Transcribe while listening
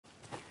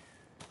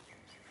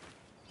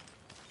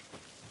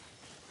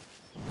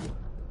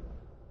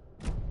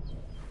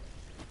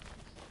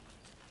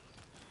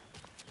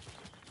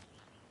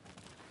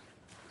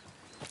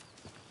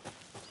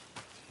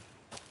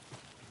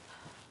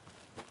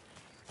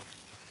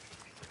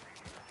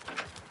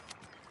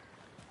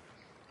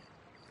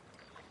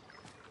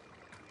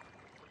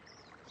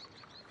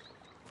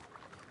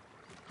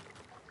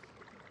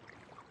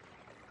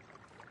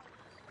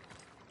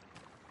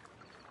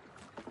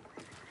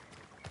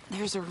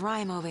Here's a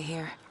rhyme over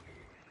here.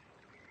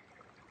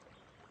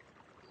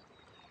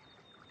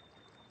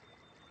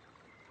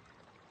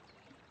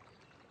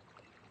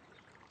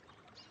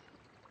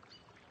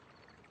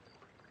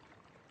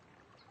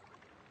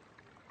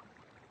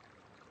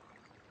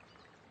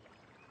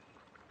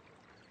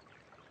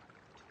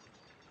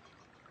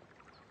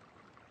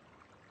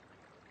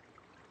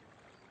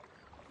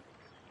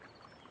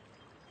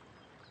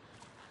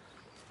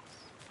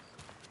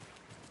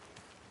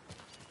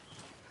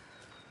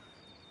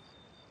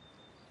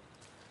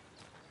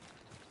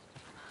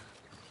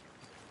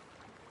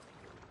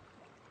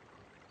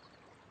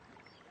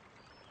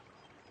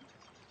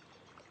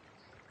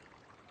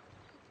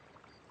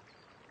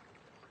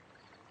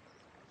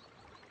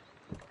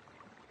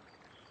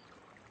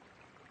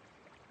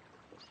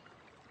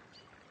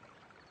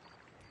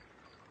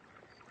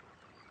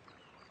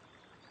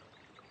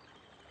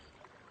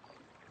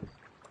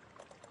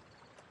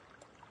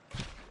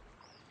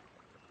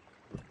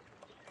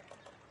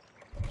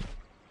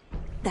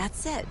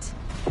 That's it.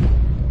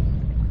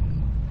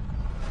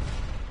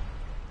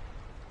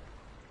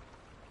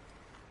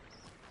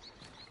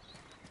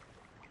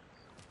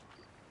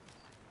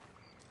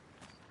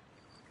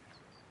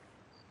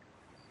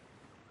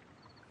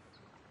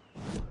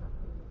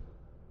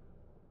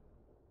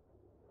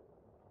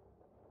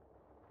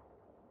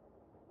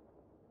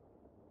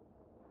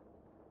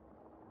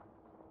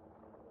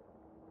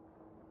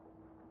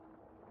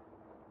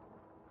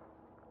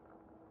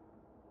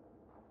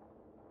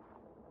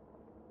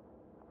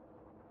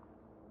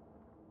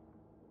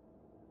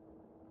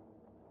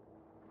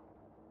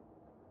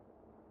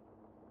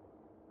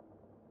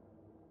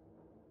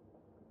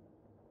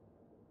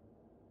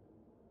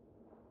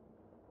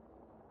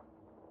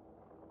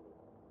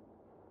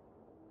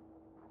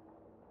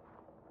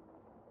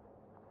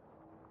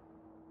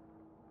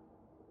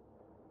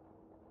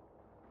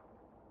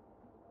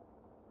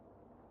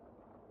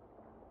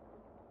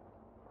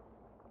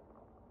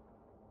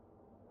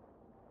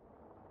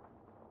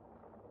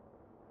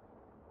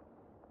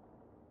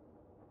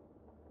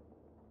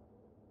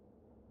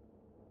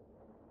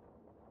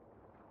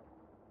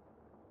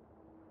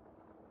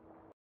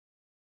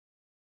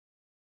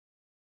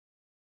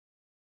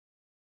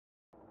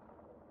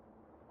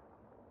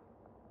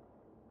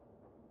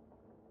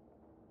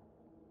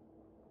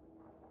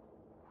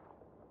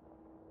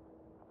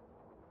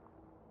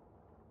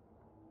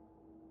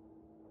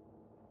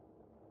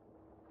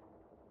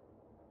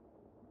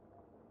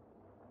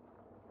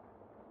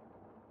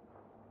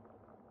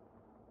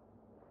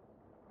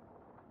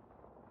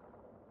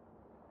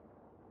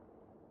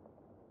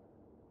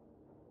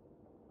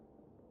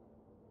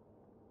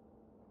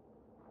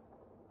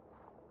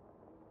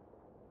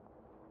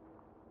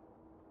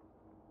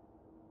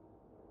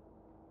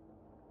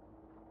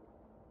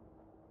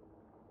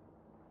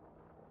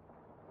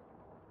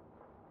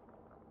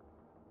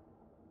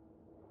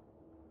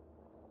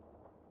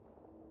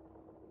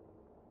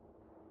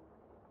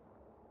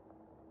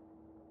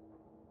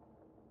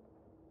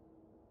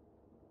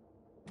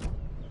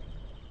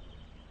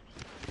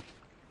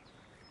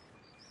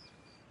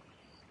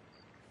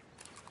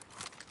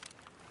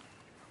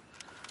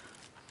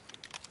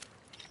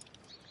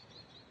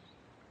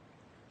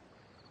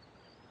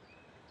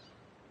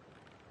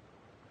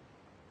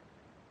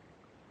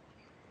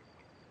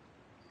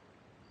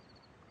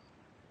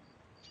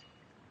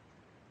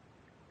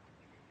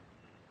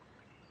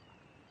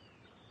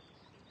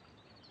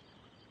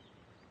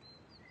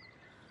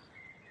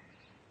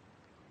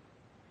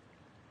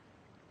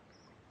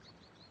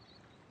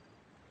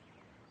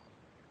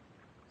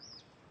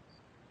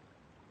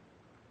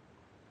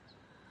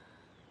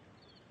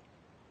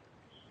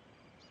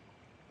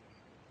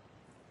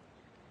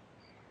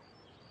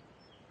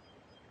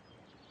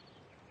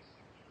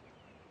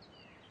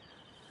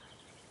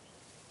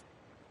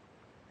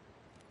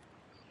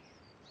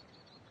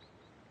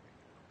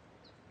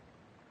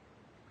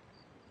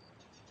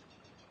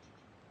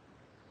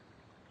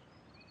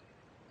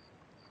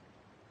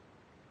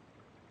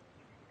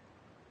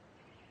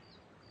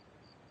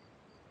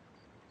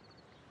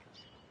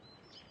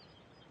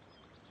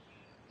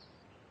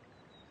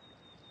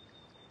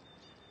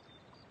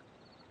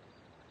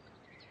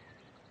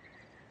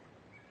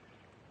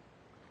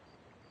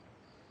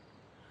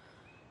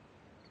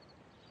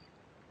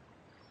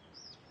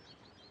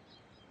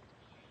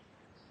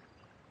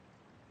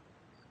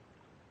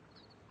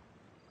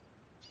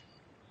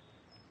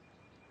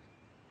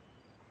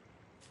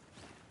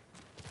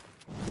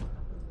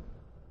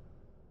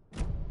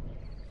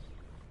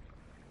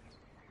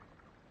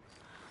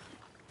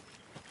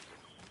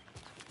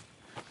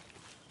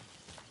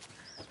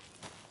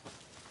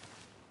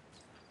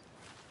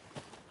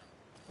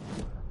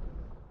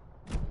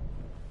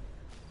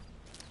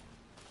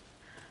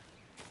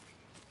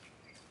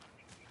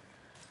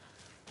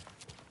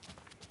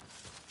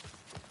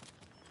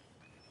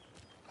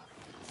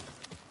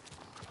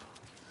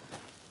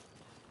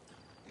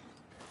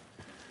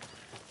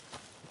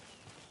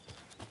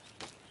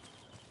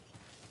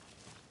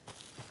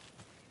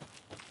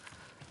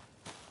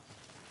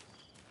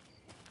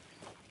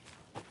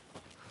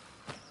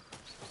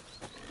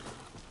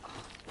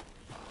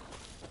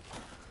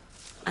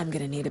 I'm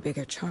gonna need a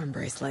bigger charm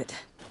bracelet.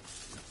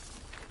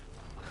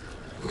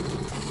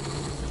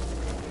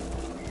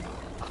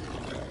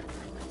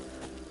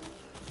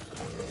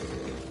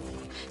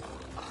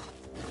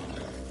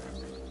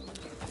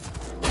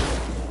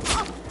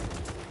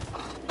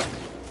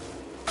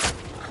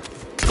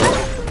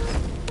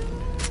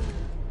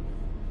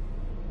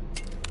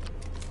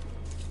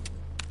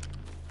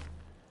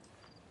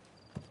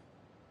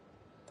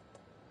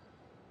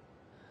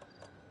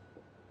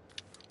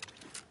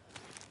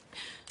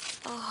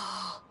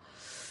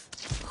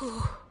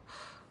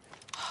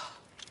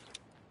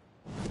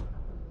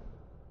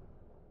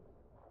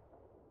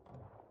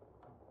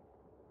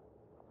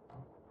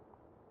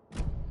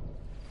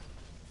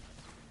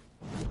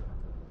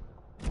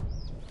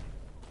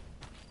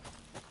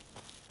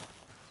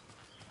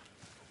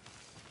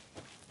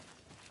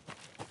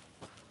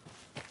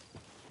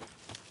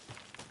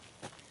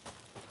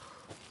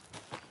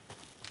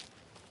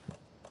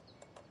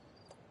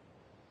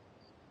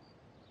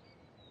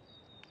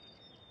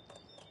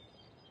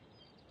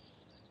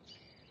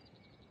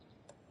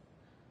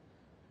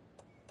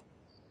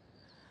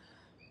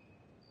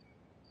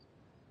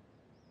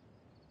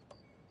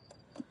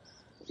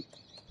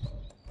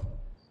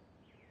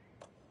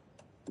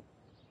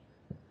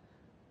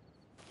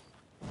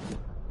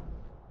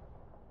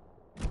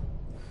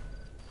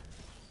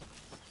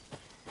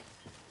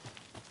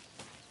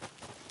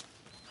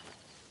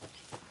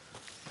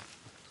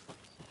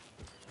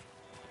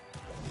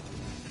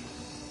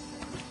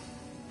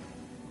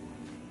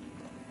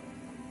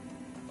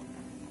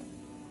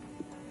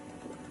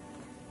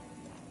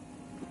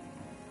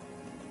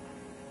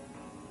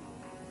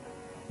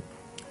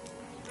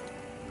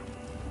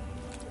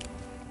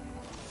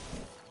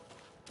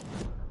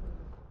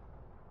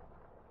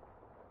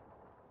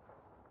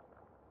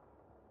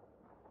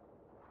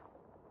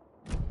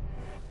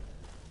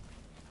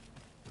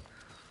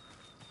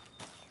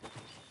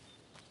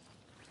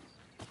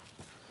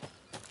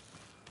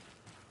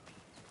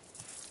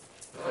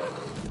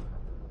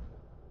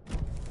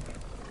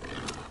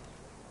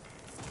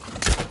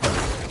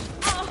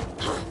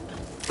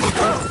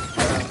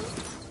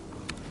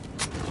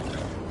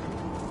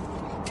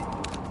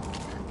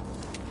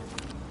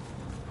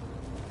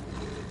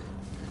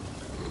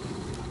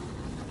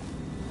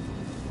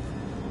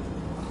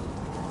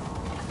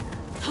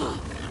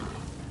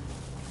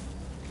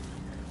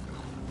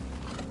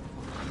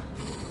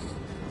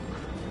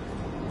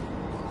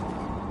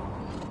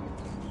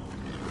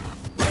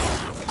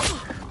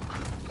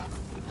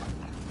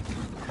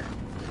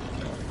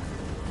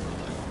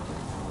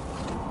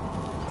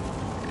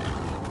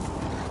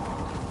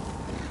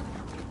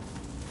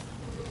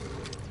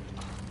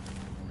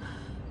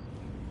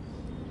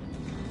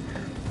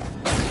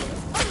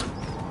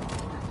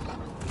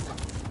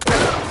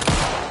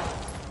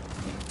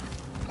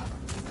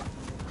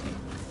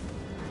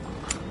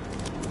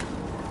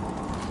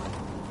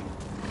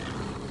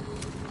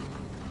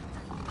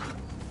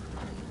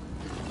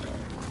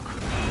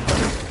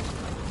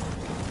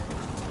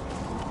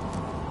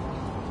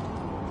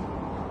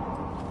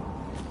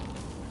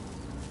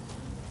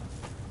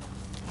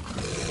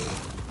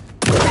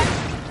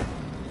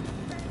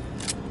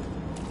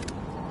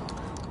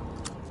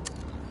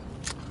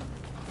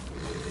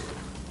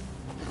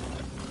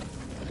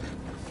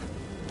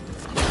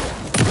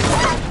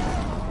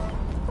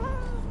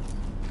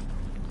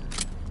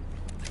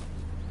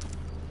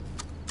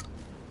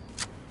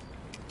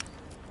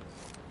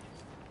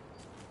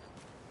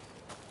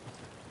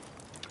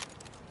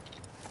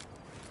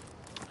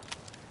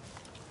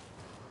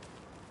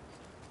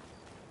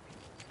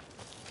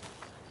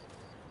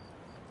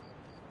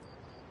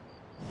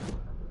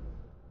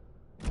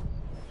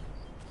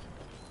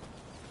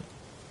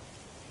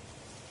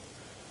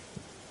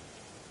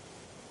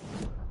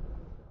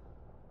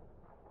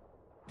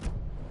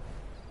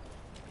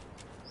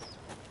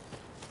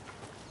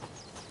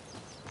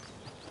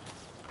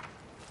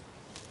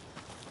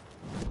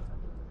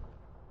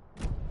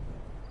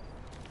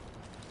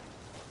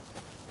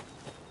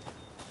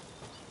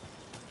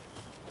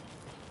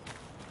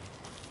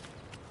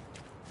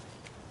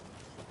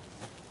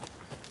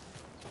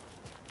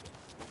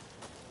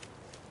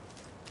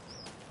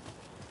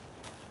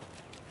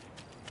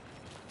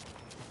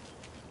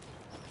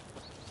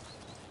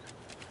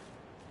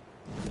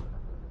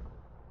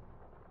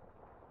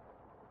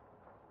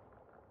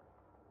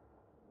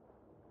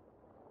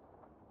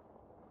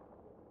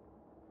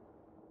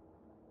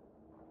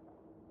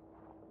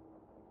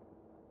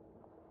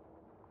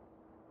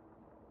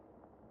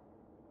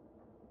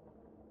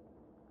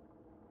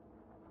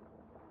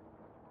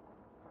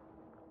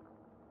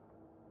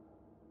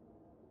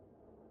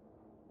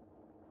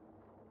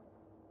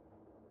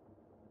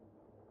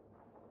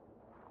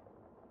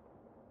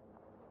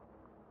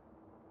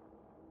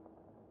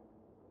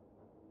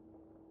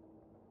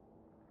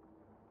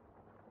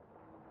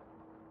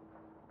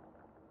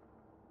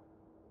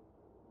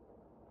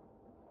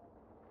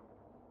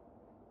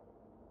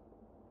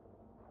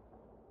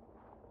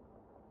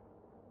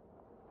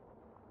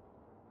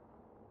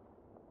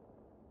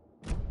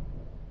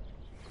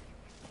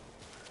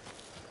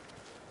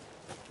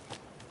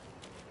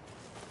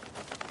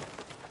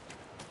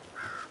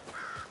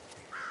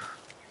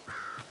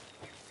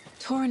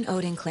 Tor and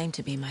Odin claim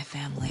to be my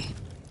family.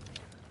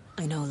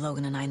 I know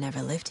Logan and I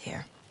never lived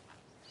here.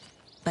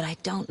 But I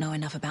don't know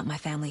enough about my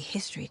family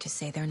history to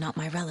say they're not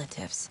my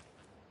relatives.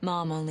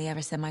 Mom only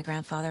ever said my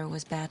grandfather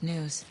was bad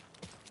news.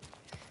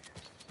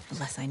 The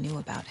less I knew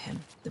about him,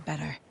 the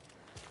better.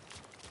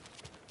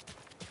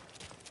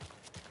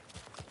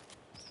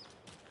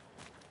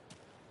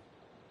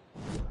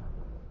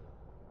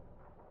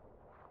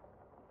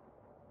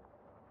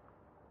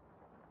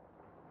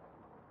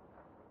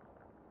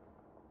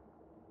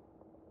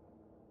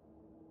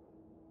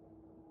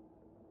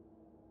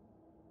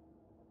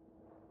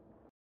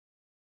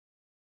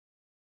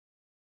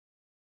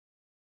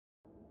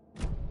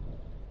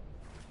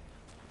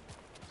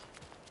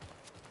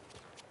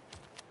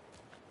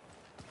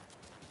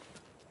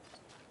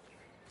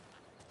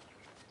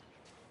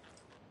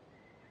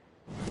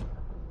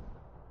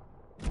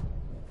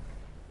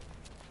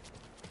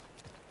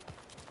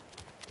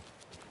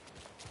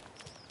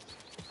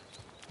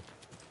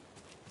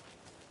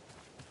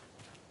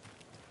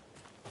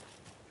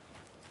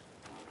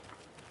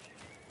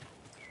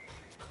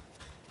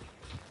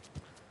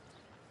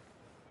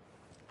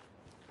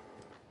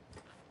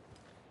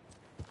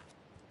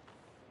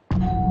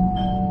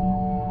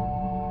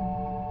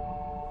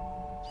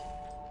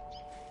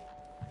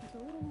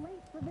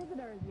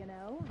 You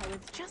know, I was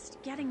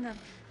just getting the...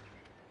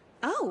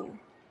 Oh,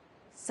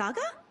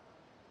 Saga?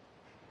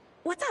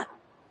 What's up?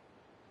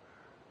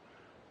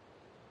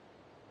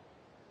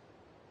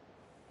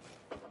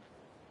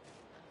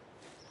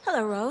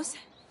 Hello, Rose.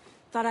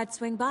 Thought I'd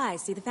swing by,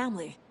 see the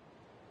family.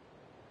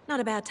 Not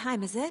a bad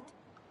time, is it?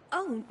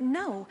 Oh,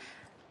 no.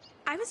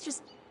 I was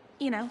just,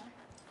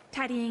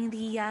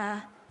 tidying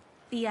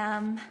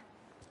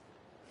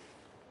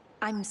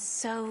I'm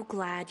so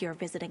glad you're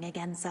visiting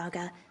again,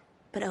 Saga.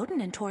 But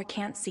Odin and Tor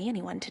can't see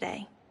anyone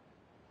today.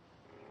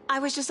 I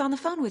was just on the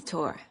phone with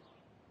Tor.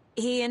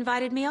 He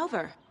invited me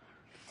over.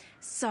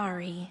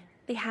 Sorry.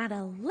 They had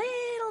a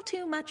little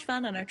too much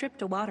fun on our trip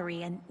to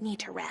Watery and need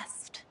to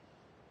rest.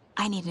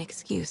 I need an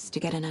excuse to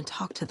get in and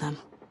talk to them.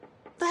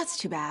 That's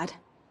too bad.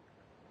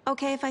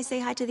 Okay if I say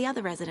hi to the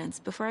other residents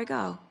before I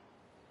go?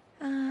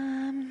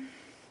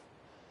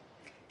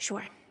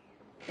 Sure.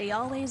 They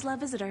always love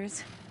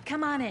visitors.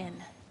 Come on in.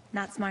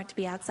 Not smart to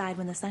be outside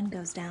when the sun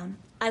goes down.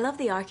 I love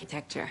the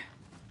architecture.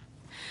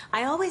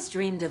 I always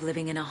dreamed of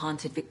living in a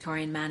haunted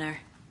Victorian manor.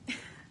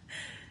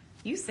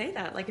 You say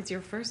that like it's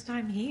your first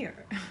time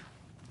here.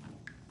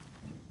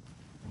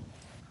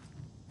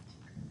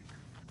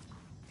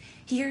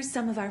 Here's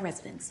some of our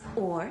residents,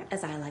 or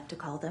as I like to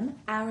call them,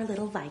 our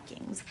little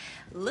Vikings.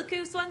 Look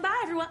who swung by,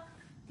 everyone.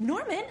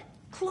 Norman,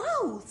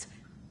 clothes.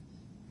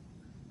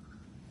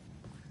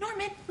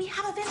 Norman, we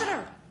have a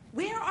visitor.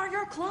 Where are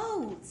your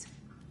clothes?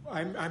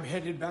 I'm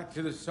headed back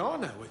to the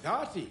sauna with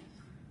Artie.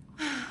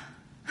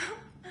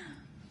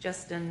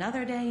 Just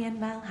another day in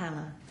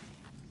Valhalla.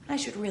 I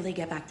should really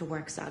get back to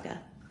work, Saga.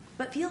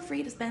 But feel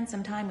free to spend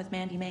some time with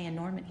Mandy May and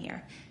Norman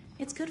here.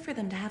 It's good for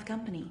them to have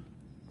company.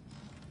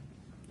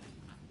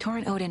 Tor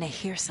and Odin are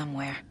here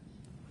somewhere.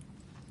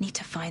 Need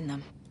to find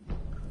them.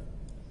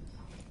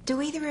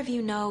 Do either of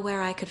you know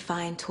where I could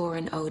find Tor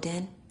and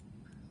Odin?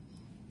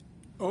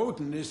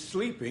 Odin is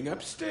sleeping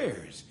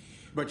upstairs,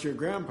 but your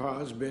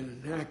grandpa's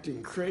been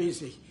acting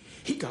crazy.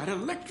 He got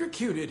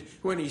electrocuted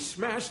when he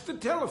smashed the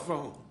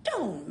telephone.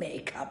 Don't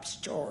make up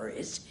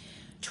stories.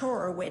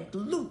 Tor went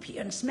loopy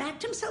and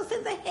smacked himself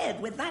in the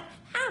head with that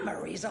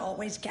hammer he's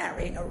always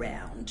carrying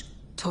around.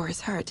 Tor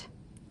is hurt.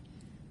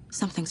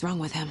 Something's wrong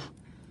with him.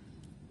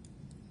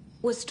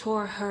 Was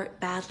Tor hurt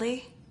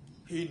badly?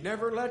 He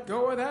never let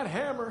go of that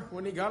hammer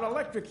when he got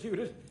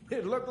electrocuted.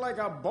 It looked like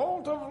a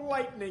bolt of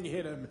lightning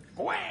hit him.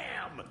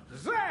 Wham!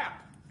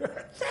 Zap!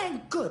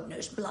 Thank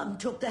goodness Blum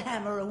took the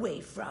hammer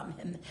away from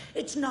him.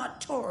 It's not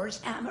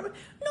Tor's hammer,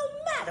 no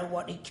matter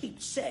what he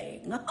keeps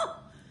saying.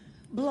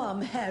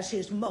 Blum has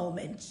his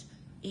moments,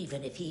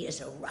 even if he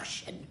is a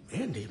Russian.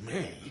 Mandy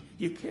May,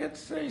 you can't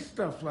say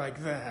stuff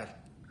like that.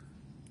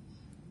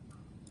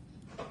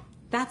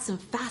 That's some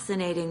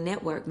fascinating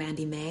network,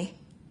 Mandy May.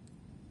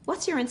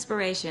 What's your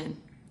inspiration?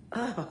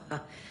 Oh,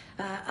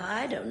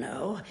 I don't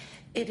know.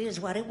 It is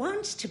what it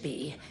wants to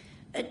be.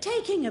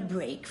 Taking a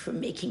break from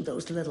making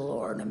those little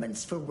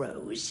ornaments for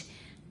Rose.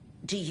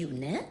 Do you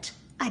knit?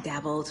 I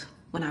dabbled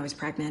when I was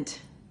pregnant.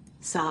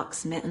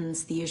 Socks,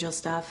 mittens, the usual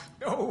stuff.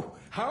 Oh,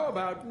 how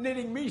about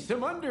knitting me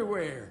some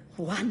underwear?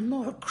 One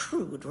more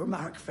crude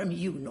remark from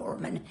you,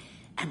 Norman,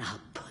 and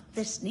I'll put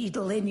this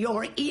needle in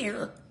your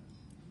ear.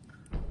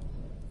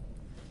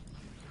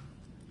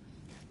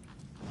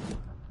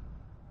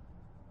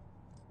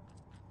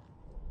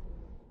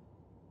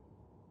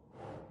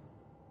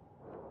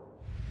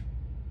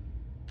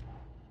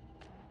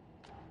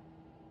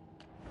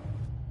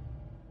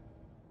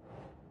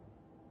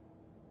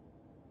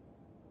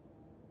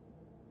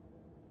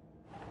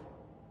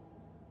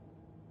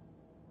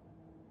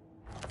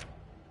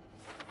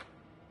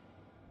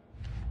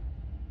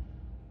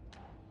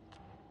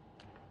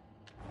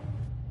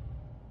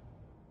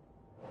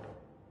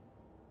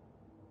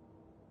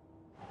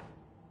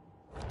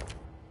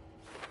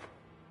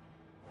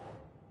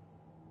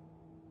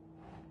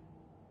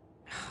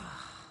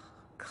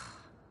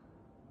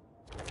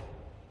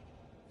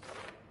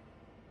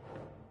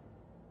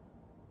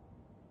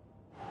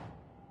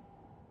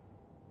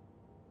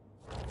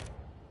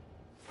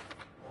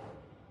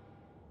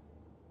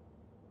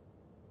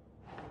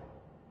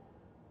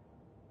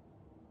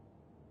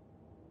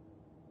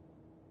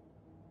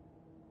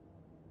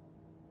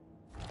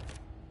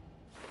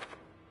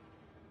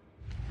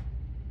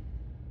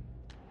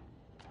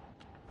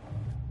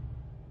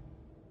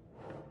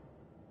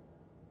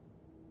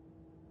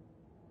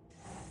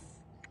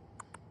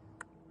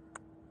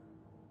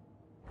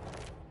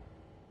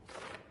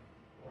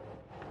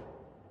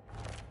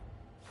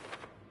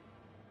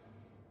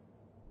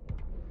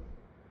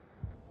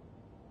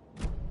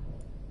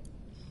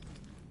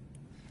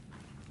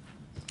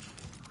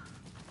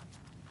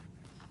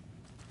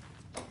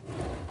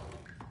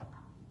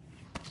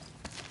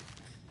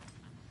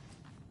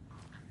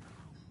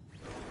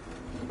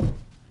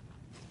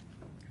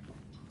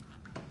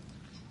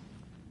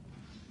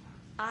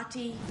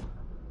 Ati.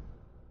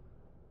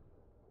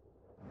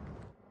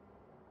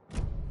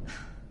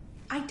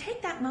 I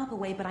take that mop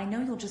away, but I know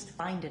you'll just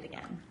find it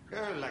again.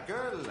 Kyllä,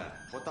 kyllä.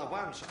 Mutta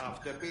once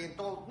after being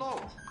told no.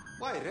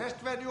 Why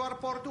rest when you are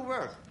for to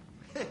work?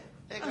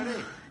 Eikö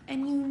niin?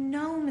 And you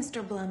know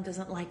Mr. Blum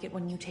doesn't like it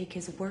when you take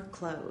his work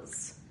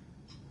clothes.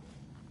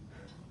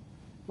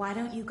 Why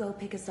don't you go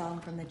pick a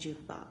song from the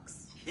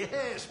jukebox?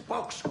 Yes,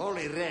 box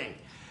Holy Ray.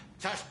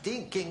 Just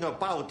thinking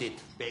about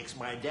it makes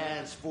my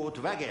dance foot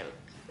waggle.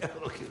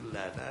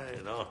 Kyllä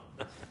näin on.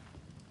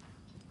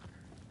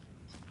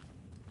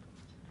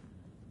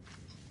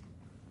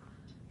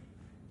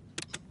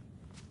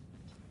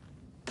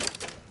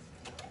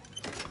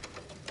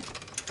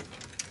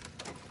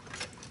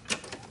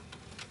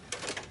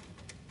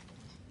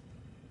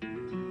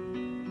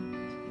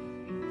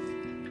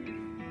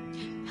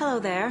 Hello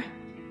there.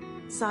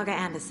 Saga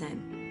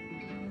Anderson.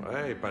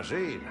 Eipä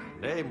siinä.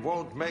 Name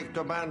won't make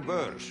the man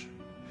worse.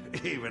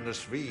 Even a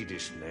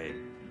Swedish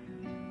name.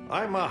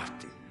 I'm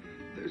Ahti.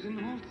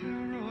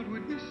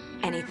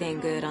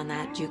 Anything good on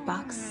that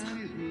jukebox?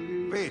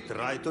 We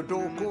try to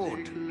do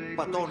good,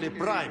 but only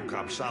Prime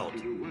comes out.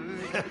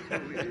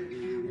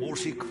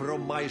 Music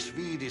from my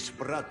Swedish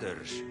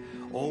brothers,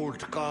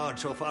 old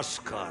gods of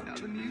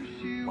Asgard.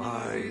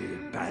 My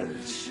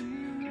pals,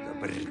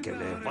 the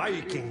Berkele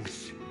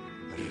Vikings.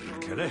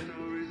 Berkele.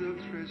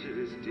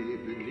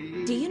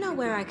 Do you know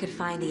where I could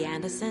find the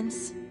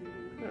Andersons?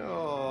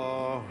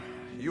 Oh,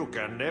 you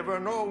can never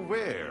know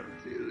where.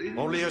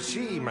 Only a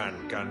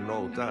seaman can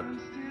know that.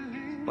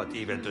 But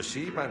even the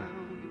seaman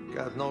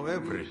can't know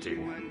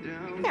everything.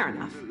 Fair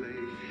enough.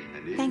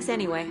 Thanks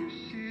anyway.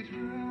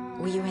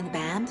 Were you in the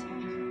band?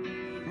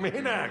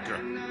 Minäkö?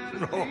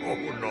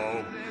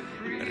 No.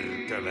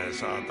 Perkele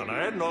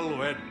saatana, en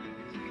ollut.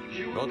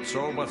 Not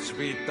so much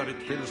sweet that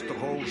it fills the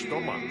whole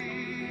stomach.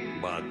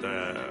 But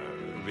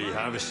we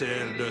have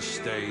shared a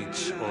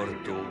stage or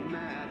two.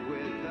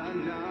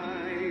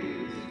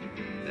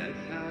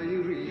 That's how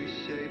you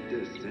reshape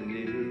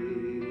destiny.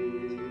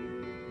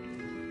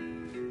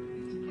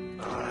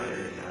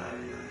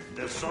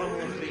 The song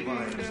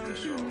revives the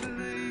soul.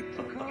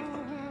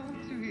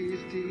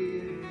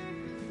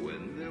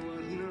 When there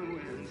was no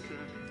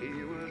answer,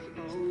 he was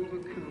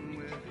overcome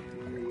with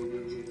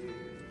grief.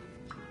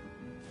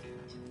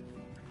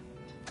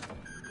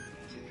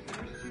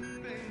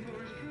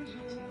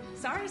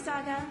 Sorry,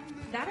 Saga.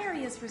 That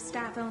area is for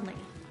staff only.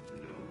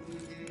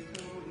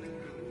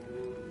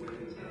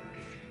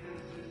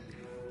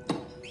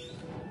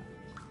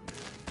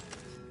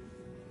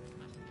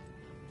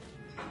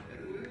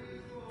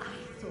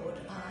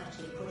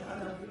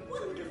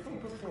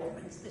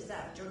 This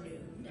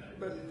afternoon.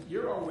 But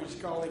you're always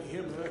calling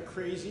him a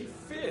crazy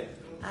fit.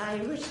 I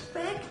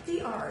respect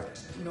the art,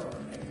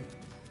 Norman.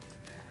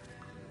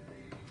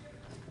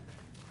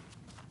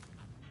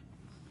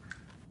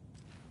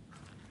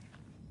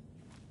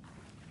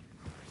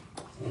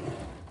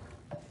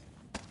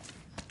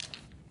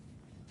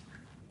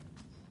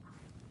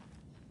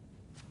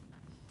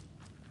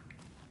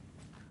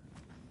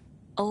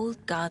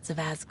 Old gods of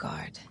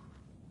Asgard.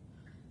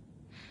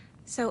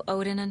 So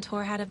Odin and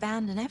Thor had a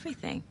band and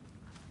everything.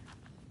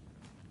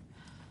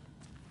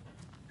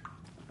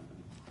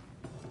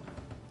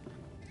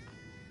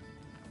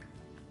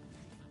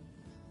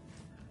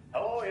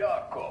 Hello,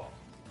 Jaakko.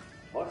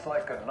 Looks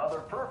like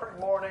another perfect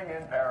morning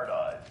in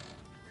paradise.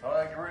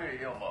 I agree,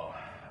 Ilmo.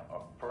 A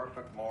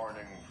perfect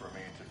morning for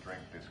me to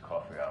drink this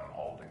coffee I'm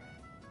holding.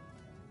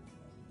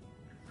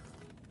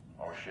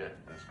 Oh shit,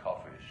 this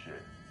coffee is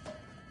shit.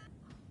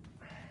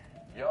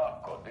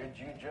 Jaakko, did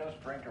you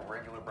just drink a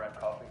regular brand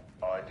coffee?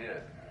 I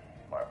did.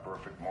 My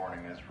perfect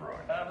morning is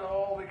ruined. And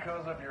all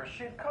because of your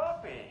shit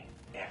coffee.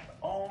 If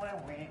only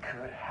we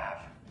could have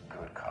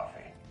good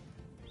coffee.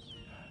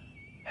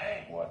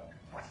 Hey,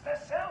 what's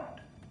that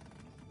sound?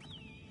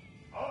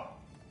 Oh.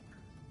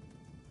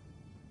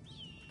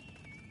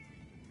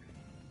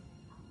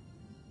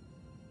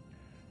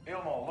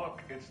 Ilmo,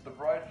 look, it's the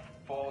Bright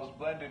Falls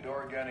blended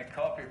organic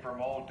coffee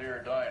from Old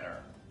Deer Diner.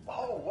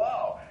 Oh,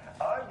 wow.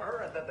 I've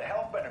heard that the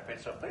health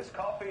benefits of this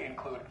coffee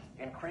include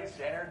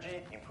increased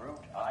energy,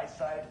 improved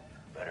eyesight,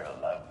 better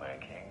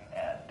lovemaking,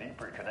 and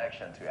deeper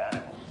connection to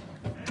animals.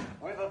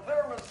 With a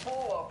thermos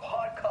full of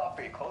hot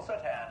coffee close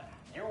at hand,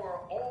 you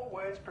are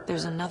always prepared.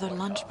 There's another for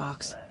what comes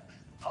lunchbox. next.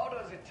 How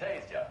does it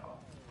taste, Jaakko?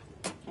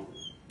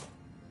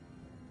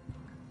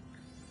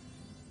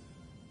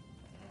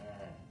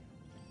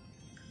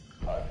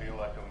 I feel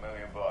like $1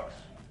 million.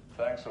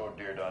 Thanks, Old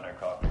Deer Diner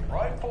Coffee.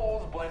 Bright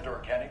Falls blend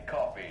organic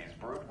coffees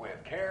brewed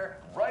with care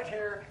right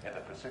here in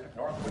the Pacific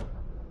Northwest.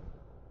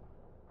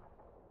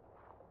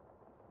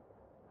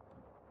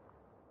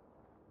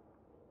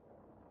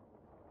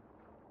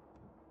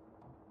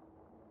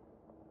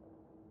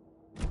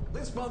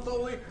 This month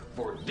only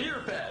for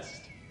Deer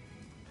Fest.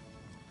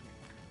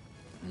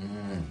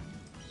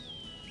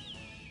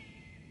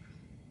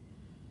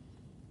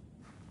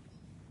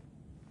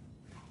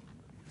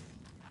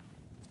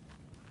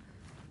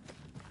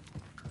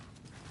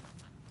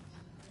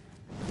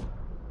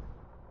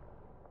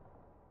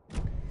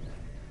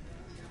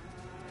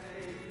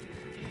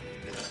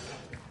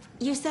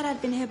 You said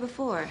I'd been here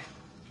before.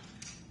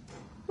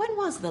 When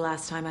was the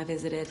last time I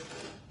visited?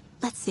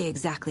 Let's see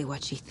exactly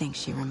what she thinks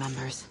she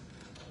remembers.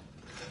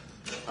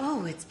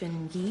 Oh, it's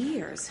been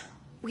years.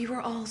 We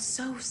were all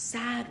so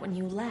sad when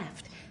you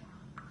left.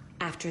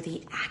 After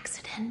the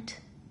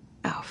accident.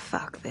 Oh,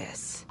 fuck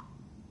this.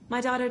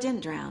 My daughter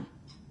didn't drown.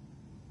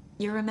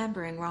 You're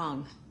remembering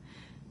wrong.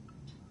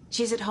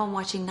 She's at home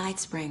watching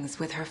Night Springs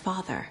with her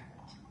father.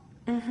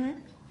 Mm-hmm.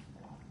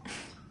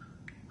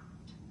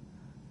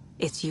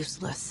 It's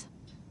useless.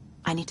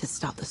 I need to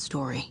stop the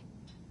story.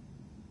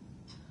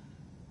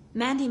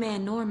 Mandy May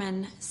and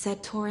Norman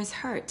said Tor is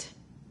hurt.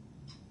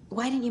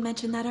 Why didn't you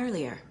mention that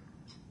earlier?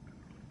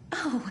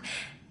 Oh,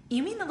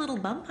 you mean the little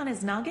bump on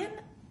his noggin?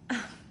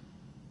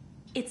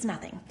 It's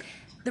nothing.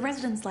 The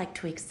residents like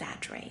to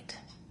exaggerate.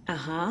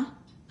 Uh-huh.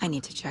 I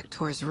need to check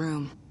Tor's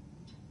room.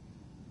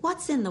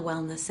 What's in the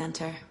wellness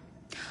center?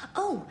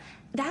 Oh,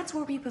 that's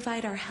where we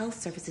provide our health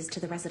services to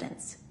the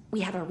residents. We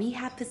have a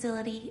rehab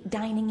facility,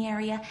 dining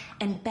area,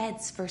 and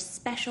beds for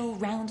special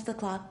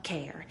round-the-clock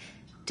care.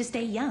 To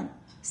stay young,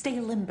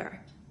 stay limber.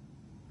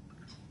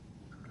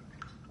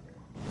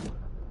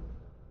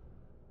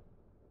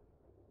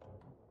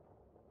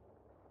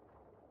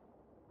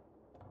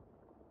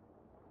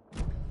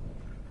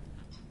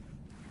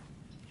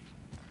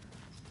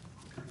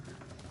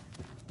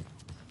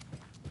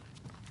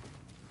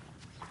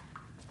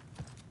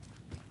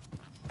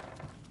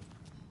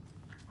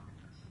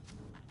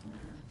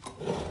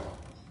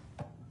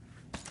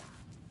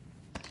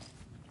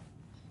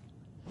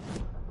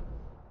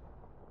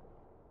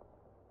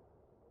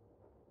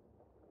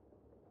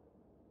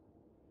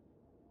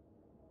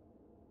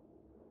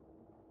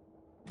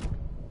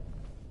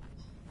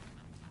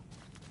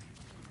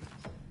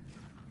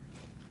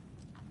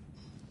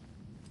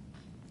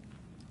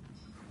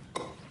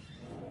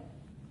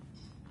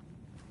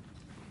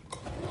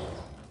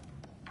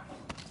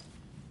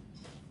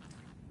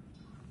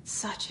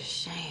 Such a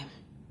shame.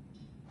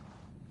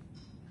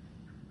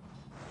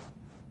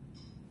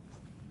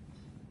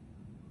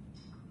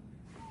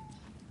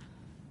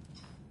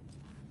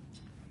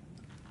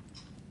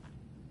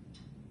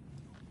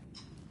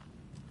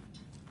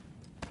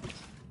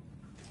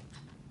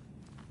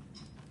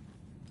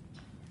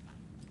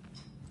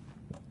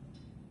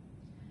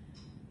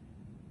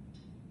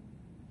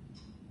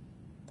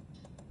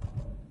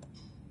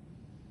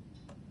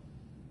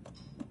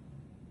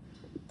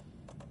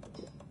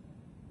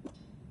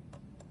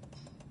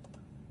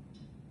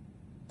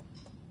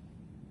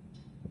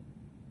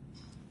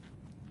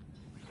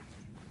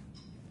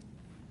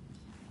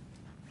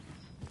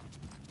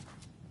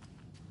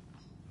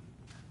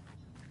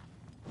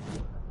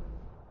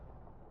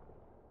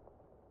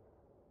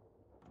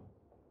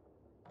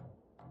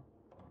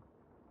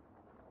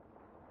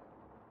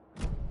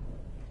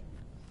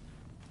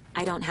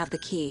 I don't have the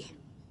key.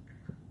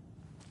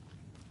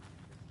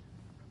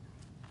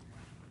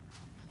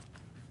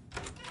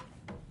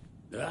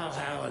 The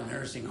Valhalla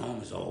nursing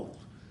home is old.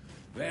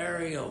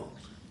 Very old.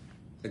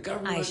 The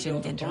government I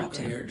shouldn't built a interrupt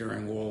bunker him. here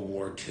during World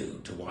War II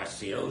to watch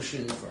the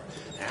ocean for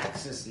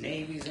Axis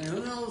navies and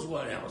who knows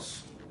what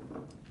else.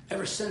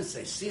 Ever since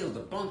they sealed the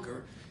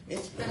bunker,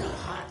 it's been a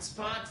hot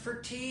spot for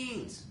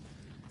teens.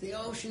 The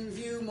Ocean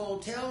View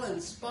Motel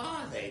and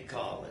Spa, they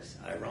call it.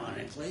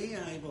 Ironically,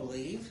 I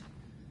believe.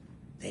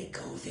 They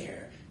go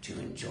there to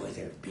enjoy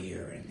their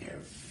beer and their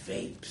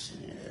vapes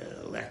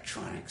and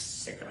electronic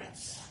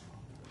cigarettes.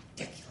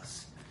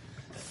 Ridiculous.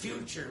 The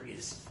future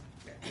is...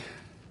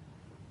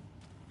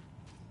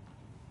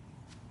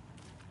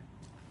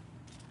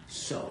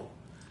 So,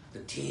 the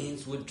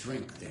teens would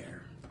drink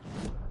there.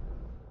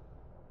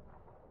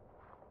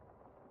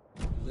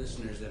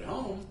 Listeners at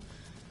home,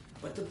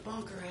 but the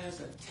bunker has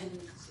a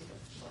tendency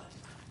to flood,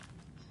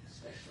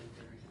 especially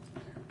during the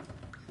winter.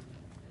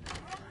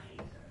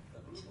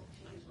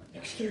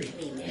 Excuse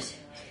me, miss,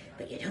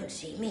 but you don't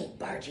see me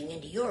barging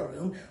into your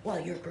room while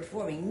you're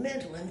performing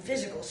mental and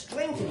physical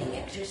strengthening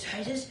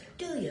exercises,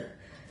 do you?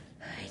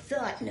 I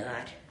thought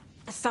not.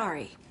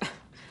 Sorry.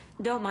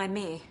 Don't mind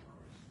me.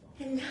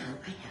 And now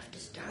I have to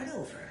start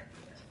over.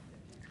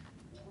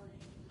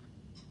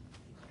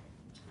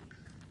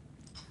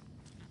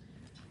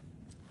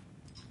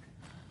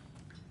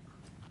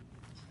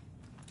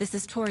 This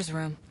is Tor's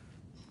room.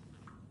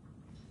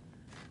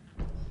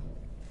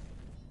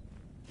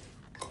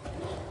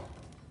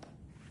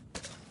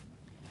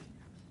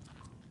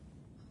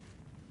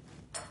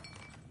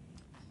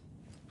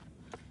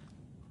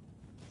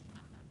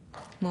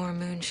 More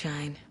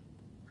moonshine.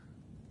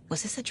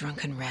 Was this a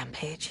drunken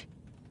rampage?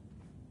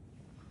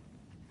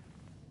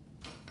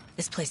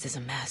 This place is a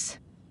mess.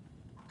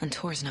 And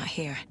Tor's not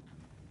here.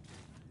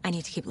 I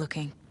need to keep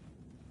looking.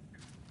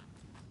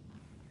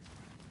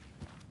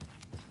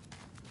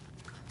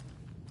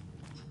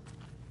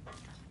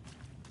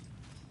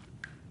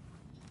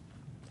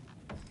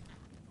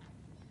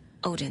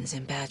 Odin's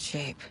in bad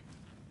shape.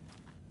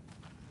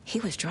 He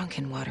was drunk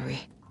and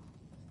watery.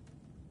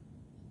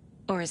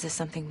 Or is this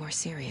something more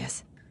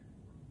serious?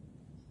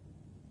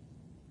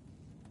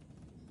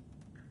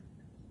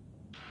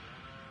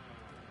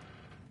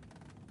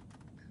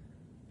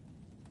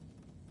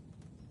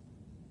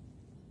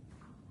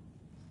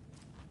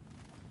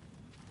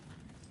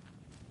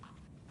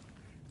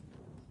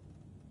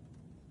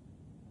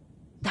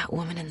 That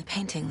woman in the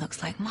painting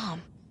looks like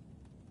Mom.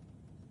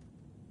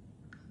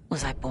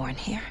 Was I born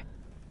here?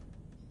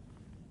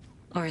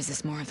 Or is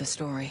this more of the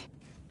story?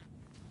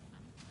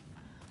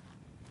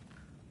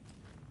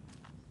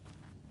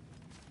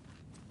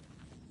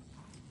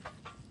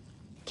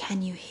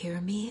 Can you hear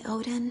me,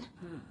 Odin?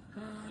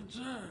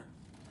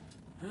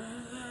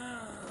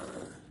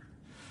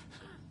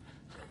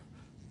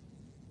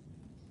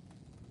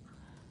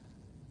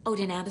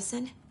 Odin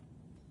Anderson?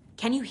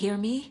 Can you hear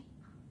me?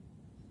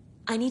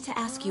 I need to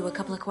ask you a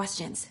couple of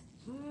questions.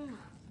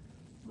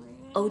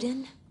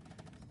 Odin?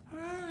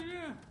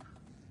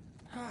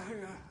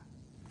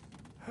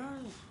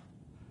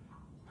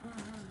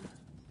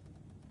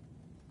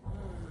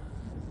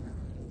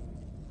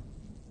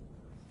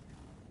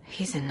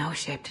 He's in no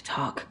shape to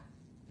talk.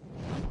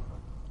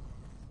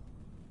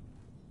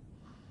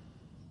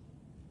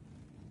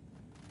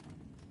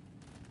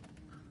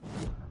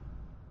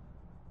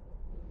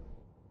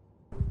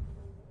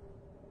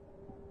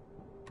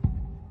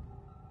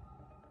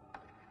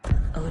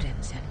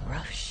 Odin's in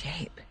rough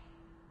shape.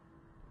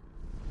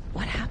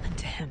 What happened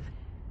to him?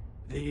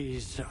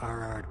 These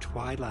are our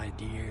twilight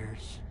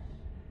years.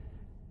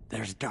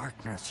 There's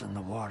darkness in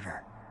the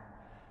water.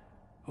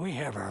 We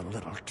have our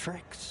little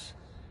tricks.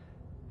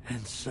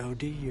 And so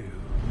do you.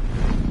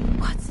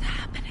 What's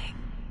happening?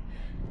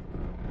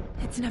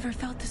 It's never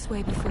felt this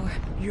way before.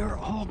 You're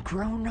all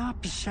grown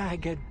up,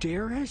 Saga,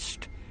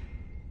 dearest.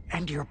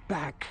 And you're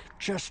back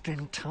just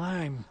in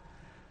time.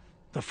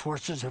 The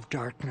forces of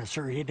darkness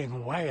are eating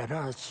away at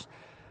us.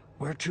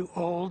 We're too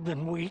old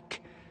and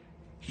weak.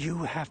 You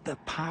have the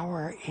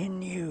power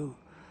in you,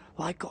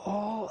 like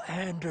all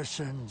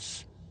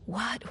Andersons.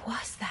 What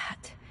was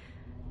that?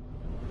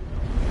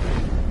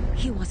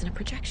 He wasn't a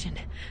projection.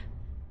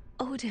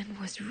 Odin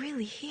was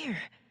really here.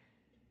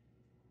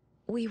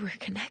 We were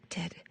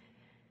connected.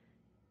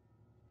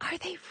 Are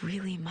they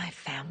really my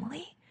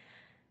family?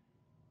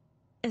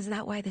 Is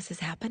that why this is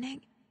happening?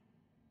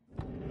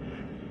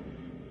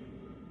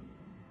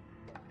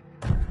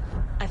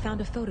 I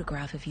found a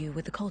photograph of you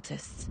with the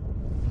cultists.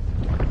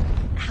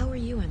 How are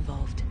you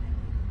involved?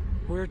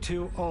 We're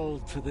too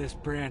old for this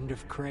brand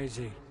of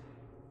crazy,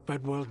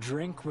 but we'll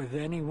drink with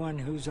anyone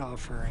who's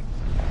offering.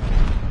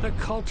 The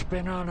cult's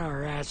been on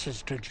our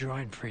asses to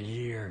join for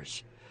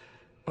years,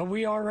 but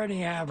we already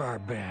have our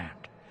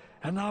band,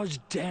 and those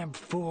damn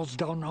fools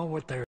don't know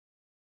what they're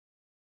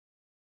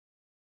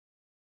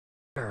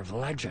of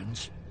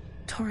legends.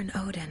 Tor and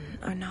Odin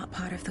are not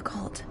part of the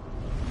cult.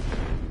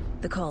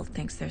 The cult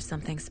thinks there's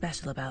something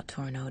special about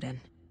Tor and Odin.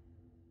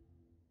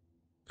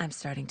 I'm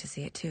starting to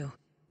see it too.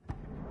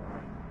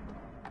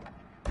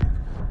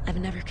 I've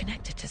never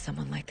connected to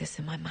someone like this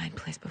in my mind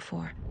place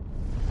before.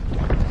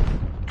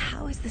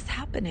 How is this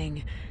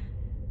happening?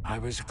 I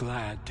was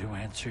glad to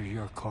answer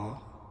your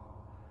call.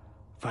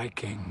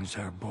 Vikings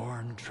are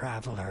born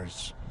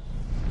travelers.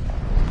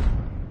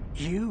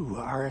 You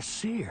are a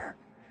seer.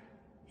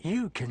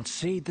 You can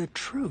see the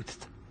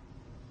truth.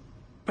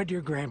 But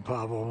your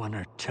grandpa will want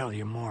to tell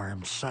you more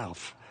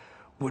himself.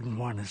 Wouldn't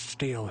want to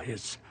steal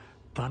his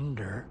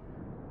thunder.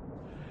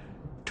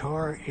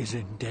 Tor is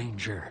in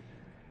danger.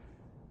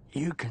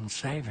 You can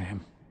save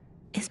him.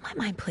 Is my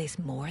mind place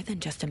more than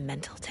just a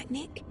mental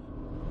technique?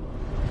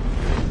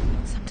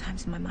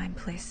 Sometimes my mind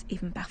place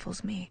even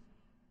baffles me.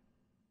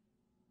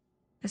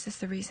 Is this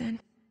the reason?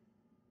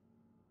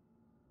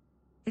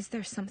 Is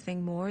there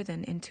something more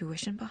than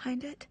intuition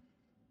behind it?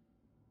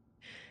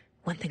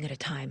 One thing at a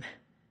time.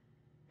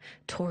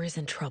 Tor is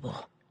in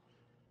trouble.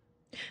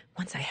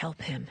 Once I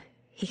help him,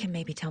 he can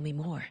maybe tell me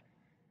more.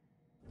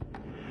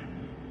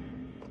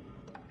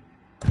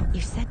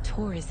 You said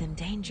Tor is in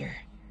danger.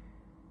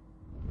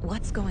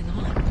 What's going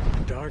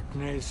on?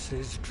 Darkness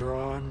is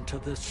drawn to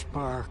the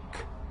spark.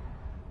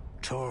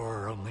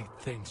 Tor only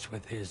thinks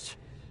with his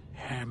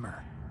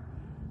hammer,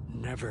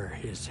 never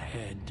his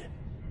head.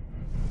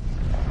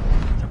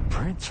 The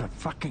Prince of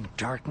fucking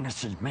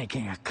Darkness is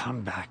making a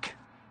comeback.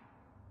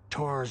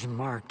 Tor's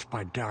marked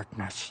by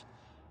darkness.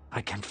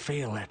 I can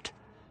feel it.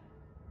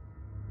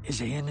 Is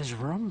he in his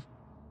room?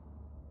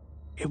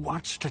 It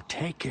wants to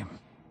take him,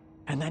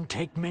 and then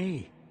take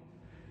me.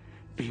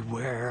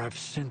 Beware of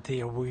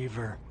Cynthia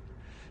Weaver.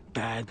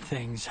 Bad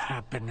things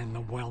happen in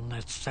the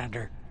wellness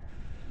center.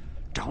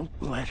 Don't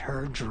let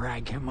her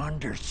drag him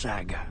under,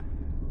 Saga.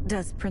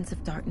 Does Prince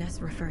of Darkness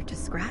refer to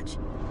Scratch?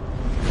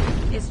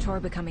 Is Tor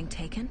becoming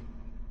taken?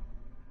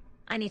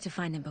 I need to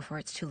find him before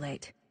it's too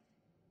late.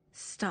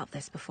 Stop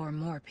this before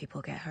more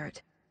people get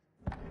hurt.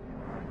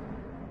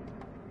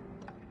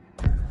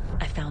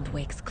 I found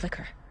Wake's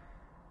clicker.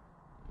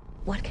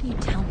 What can you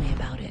tell me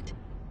about it?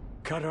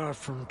 Cut off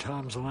from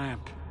Tom's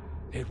lamp.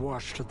 It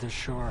washed to the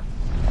shore.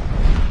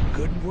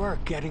 Good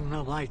work getting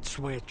the light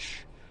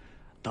switch.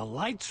 The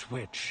light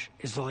switch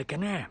is like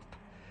an amp.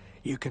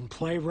 You can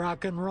play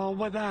rock and roll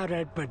without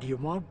it, but you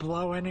won't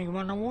blow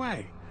anyone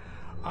away.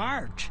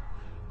 Art,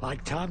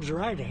 like Tom's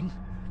writing,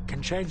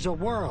 can change the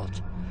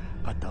world.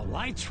 But the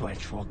light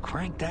switch will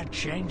crank that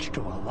change to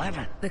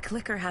 11. The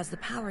clicker has the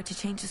power to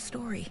change the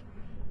story.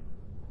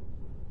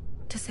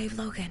 To save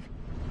Logan.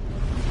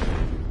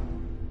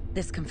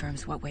 This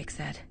confirms what Wake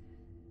said.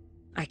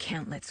 I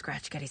can't let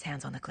Scratch get his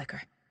hands on the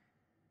clicker.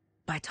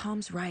 By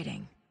Tom's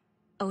writing,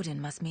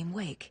 Odin must mean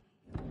Wake.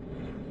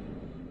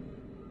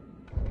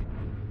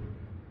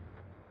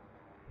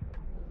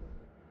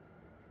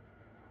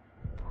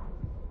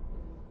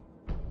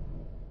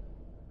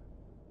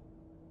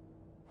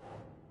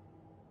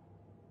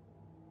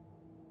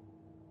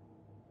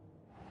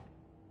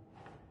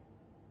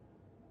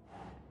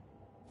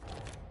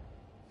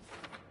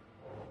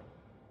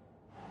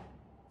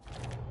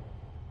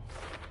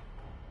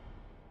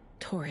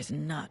 Tor is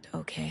not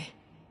okay.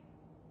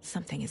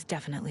 Something is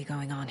definitely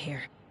going on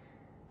here.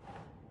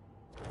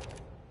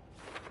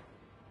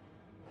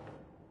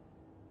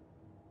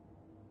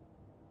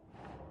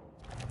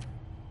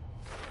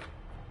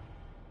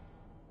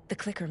 The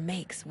clicker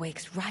makes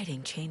Wake's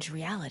writing change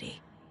reality.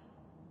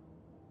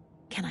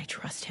 Can I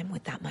trust him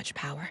with that much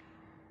power?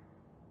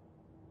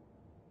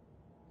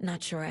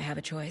 Not sure I have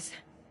a choice.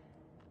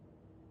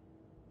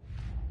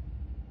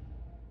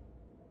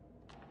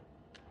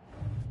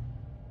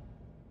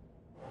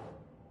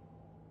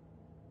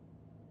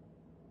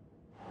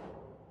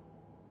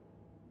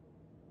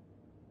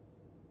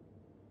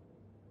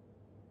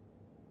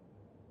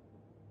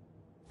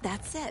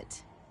 That's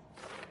it.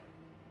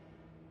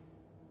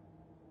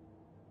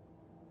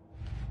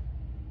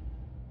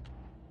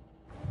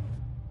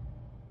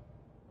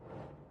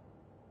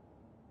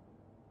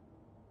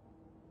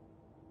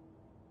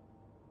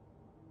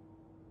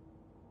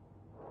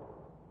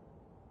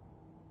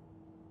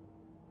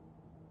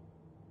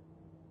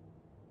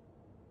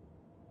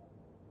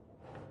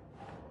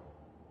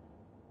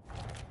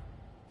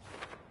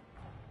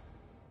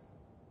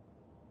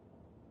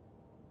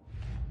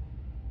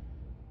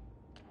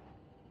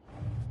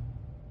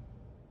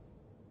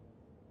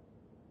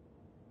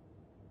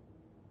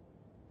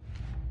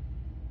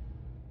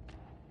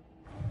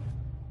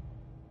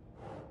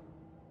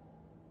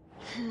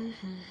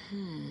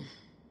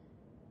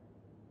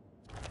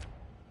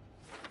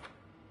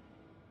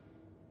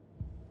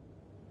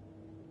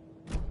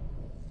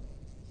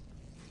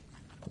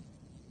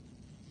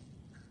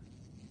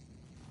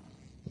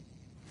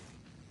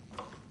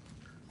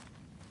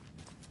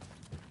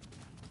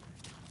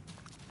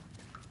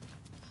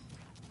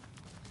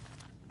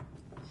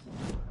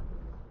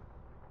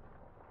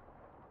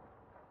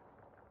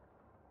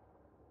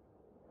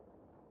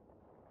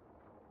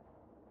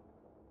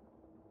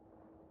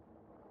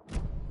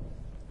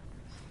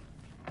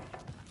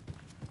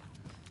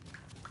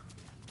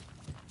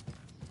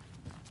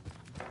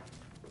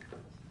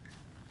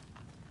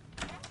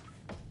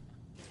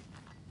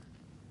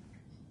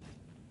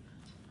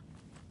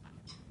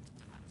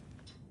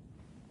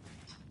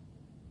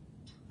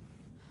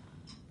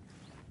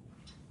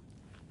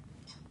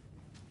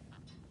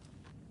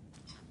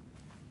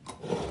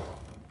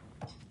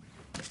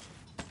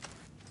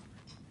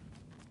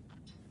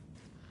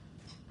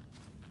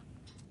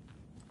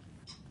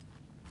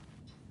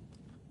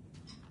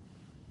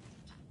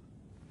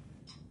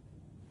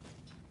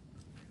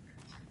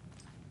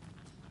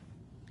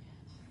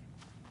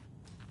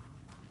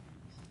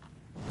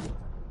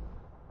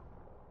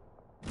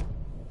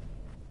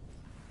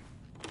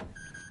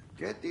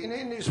 Getting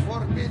in is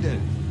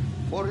forbidden,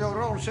 for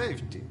your own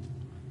safety.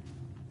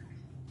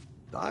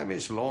 Time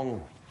is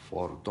long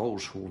for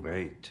those who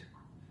wait.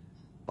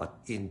 But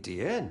in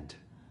the end,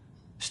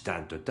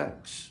 stand the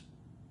thanks.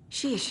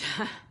 Sheesh,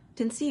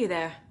 didn't see you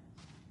there.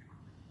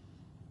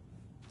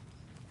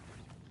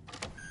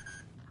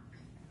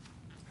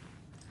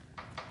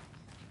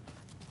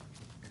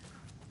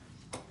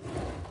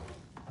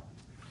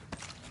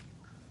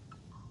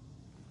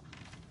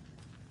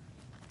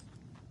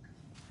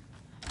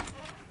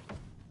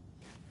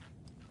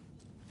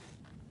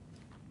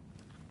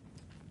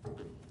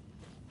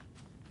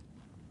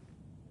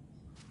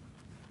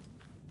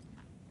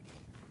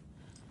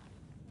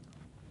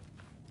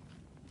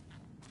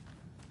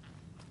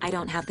 I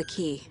don't have the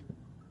key.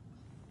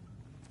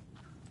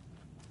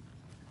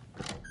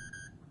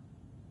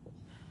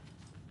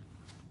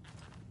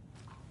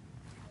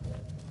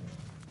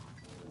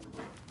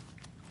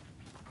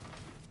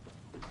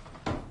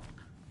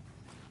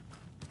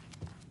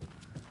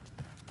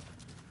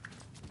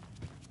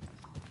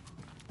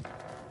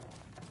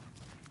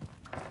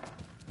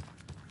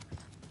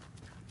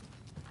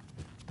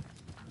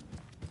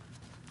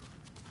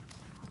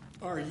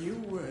 Are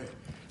you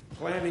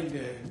planning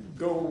to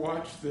go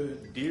watch the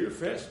Deer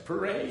Fest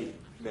parade,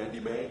 Mandy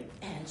May?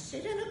 And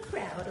sit in a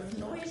crowd of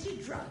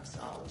noisy drunks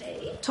all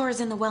day?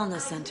 Tor's in the wellness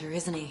center,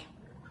 isn't he?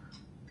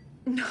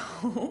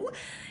 No,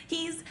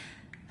 he's...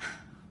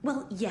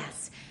 Well,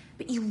 yes,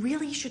 but you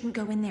really shouldn't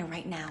go in there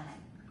right now.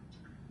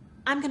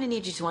 I'm gonna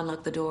need you to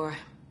unlock the door.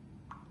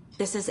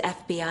 This is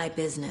FBI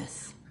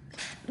business.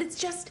 It's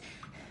just...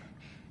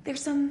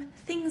 There's some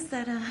things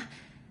that,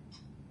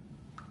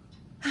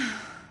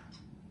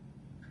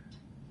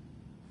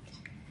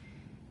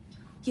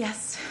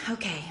 Yes,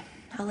 okay.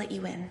 I'll let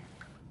you in.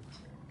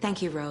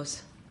 Thank you,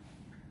 Rose.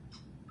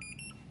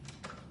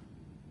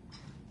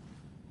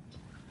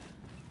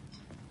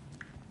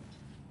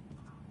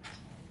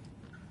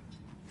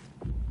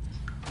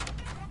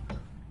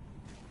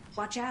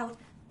 Watch out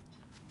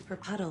for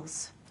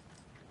puddles.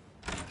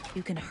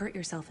 You can hurt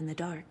yourself in the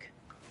dark.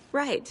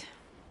 Right.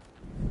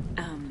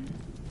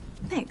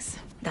 Thanks.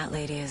 That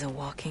lady is a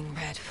walking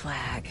red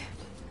flag.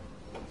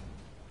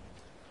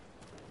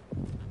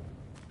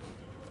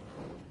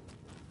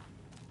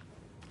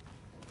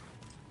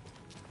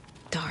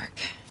 Dark.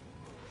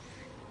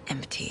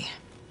 Empty.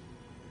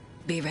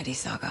 Be ready,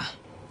 Saga.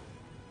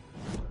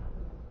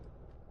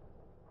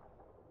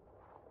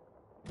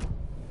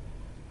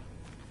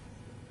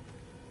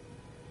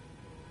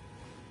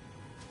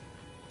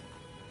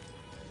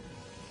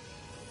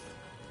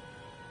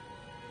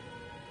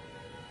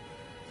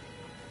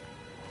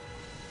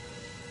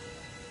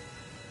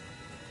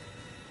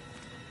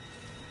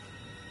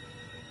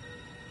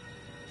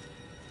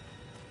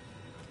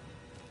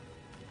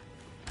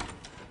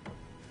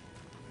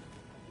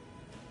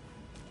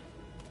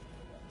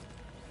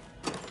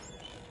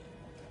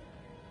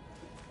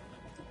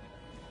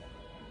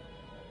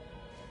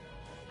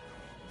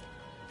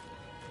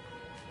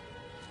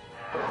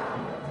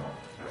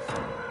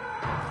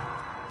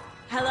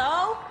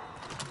 Hello?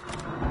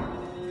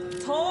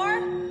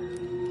 Tor?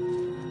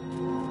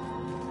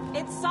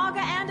 It's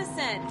Saga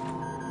Anderson.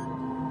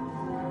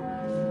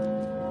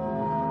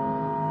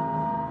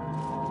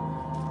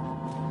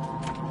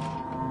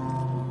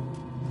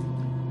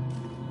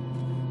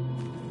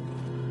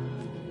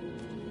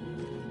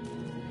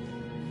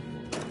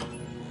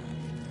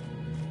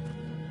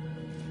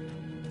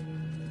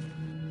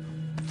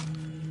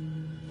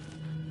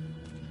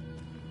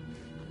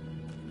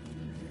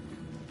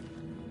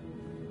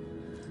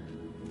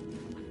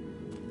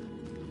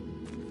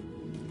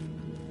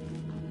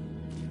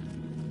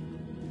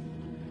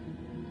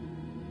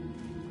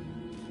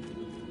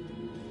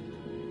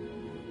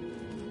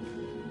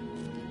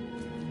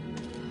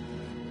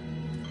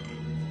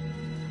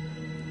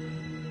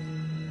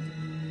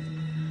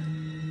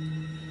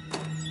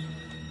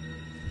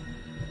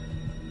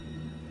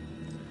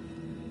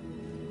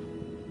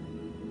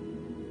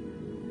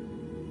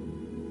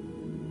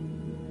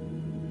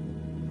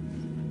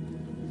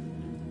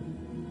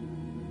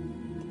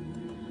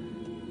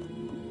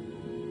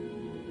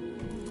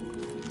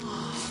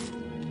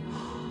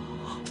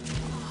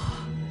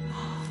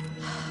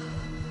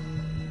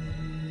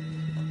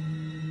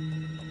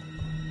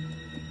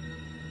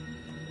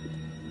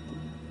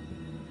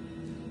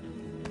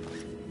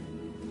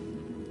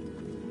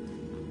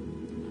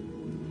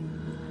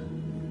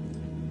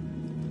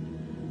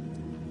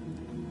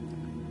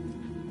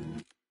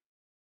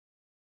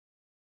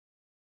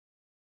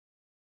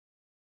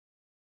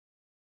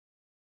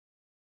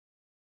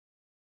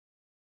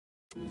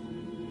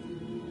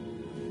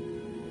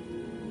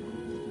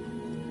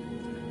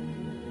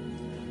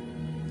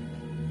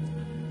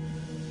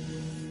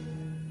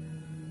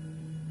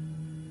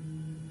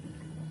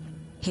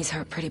 He's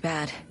hurt pretty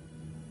bad,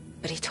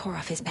 but he tore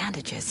off his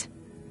bandages.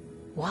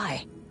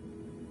 Why?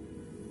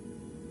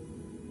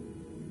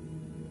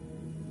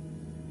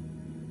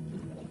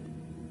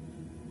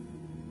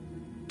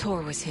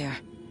 Tor was here.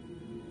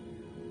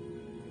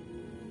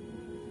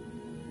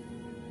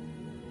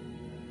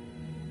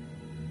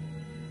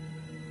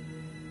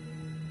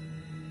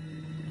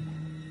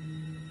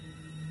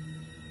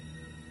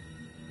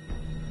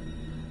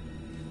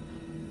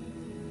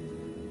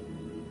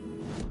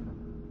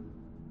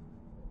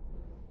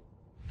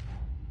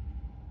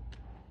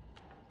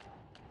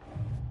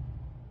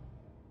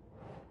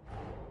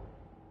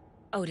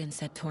 Odin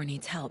said Tor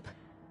needs help.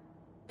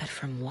 But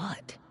from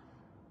what?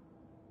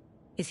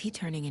 Is he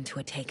turning into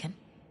a Taken?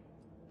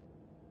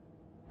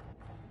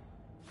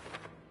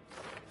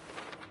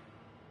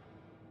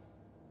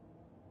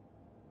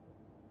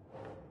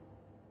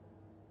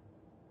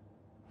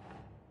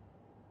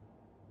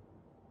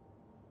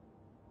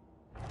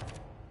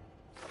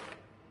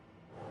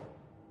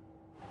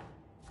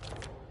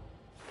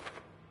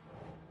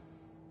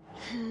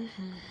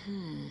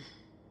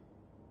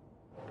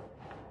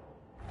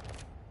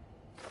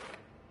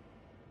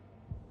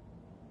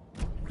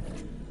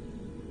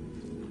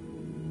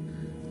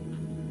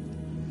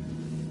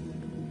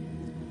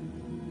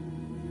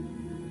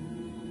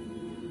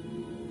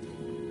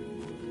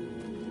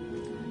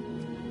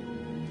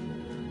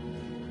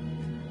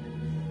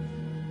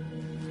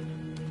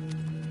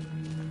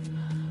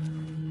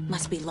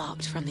 Must be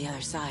locked from the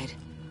other side.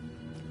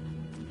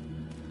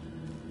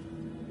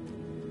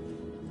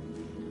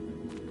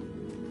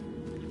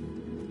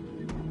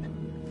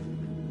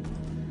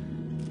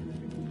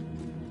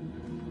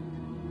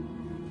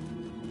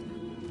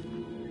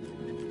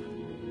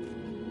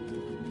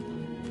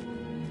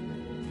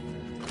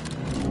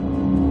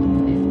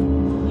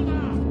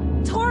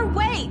 Tor,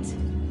 wait!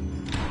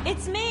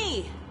 It's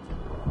me!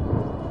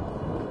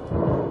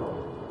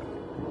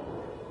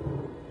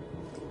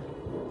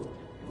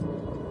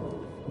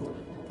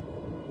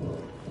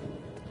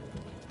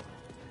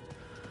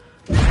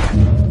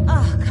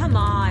 Come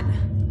on.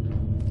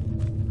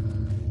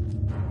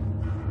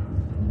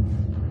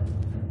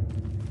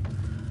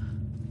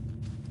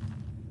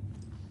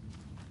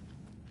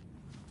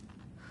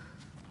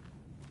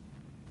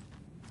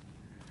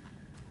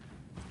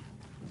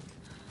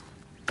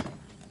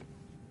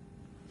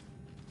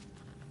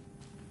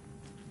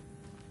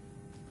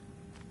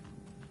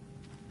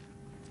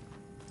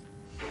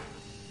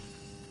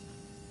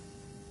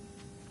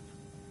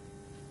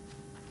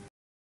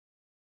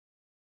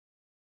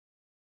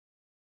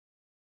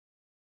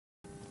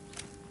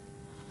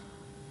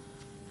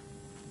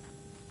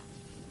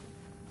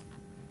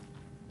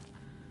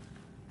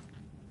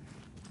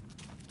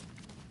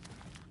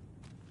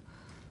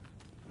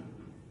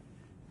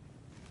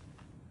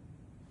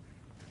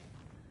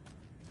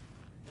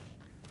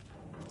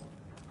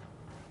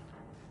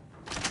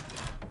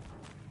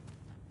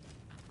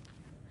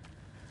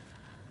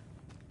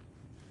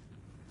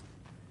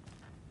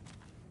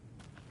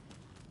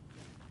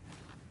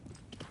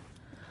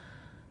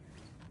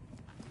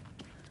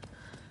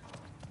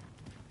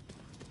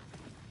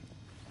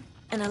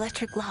 An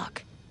electric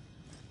lock.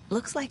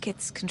 Looks like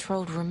it's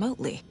controlled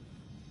remotely.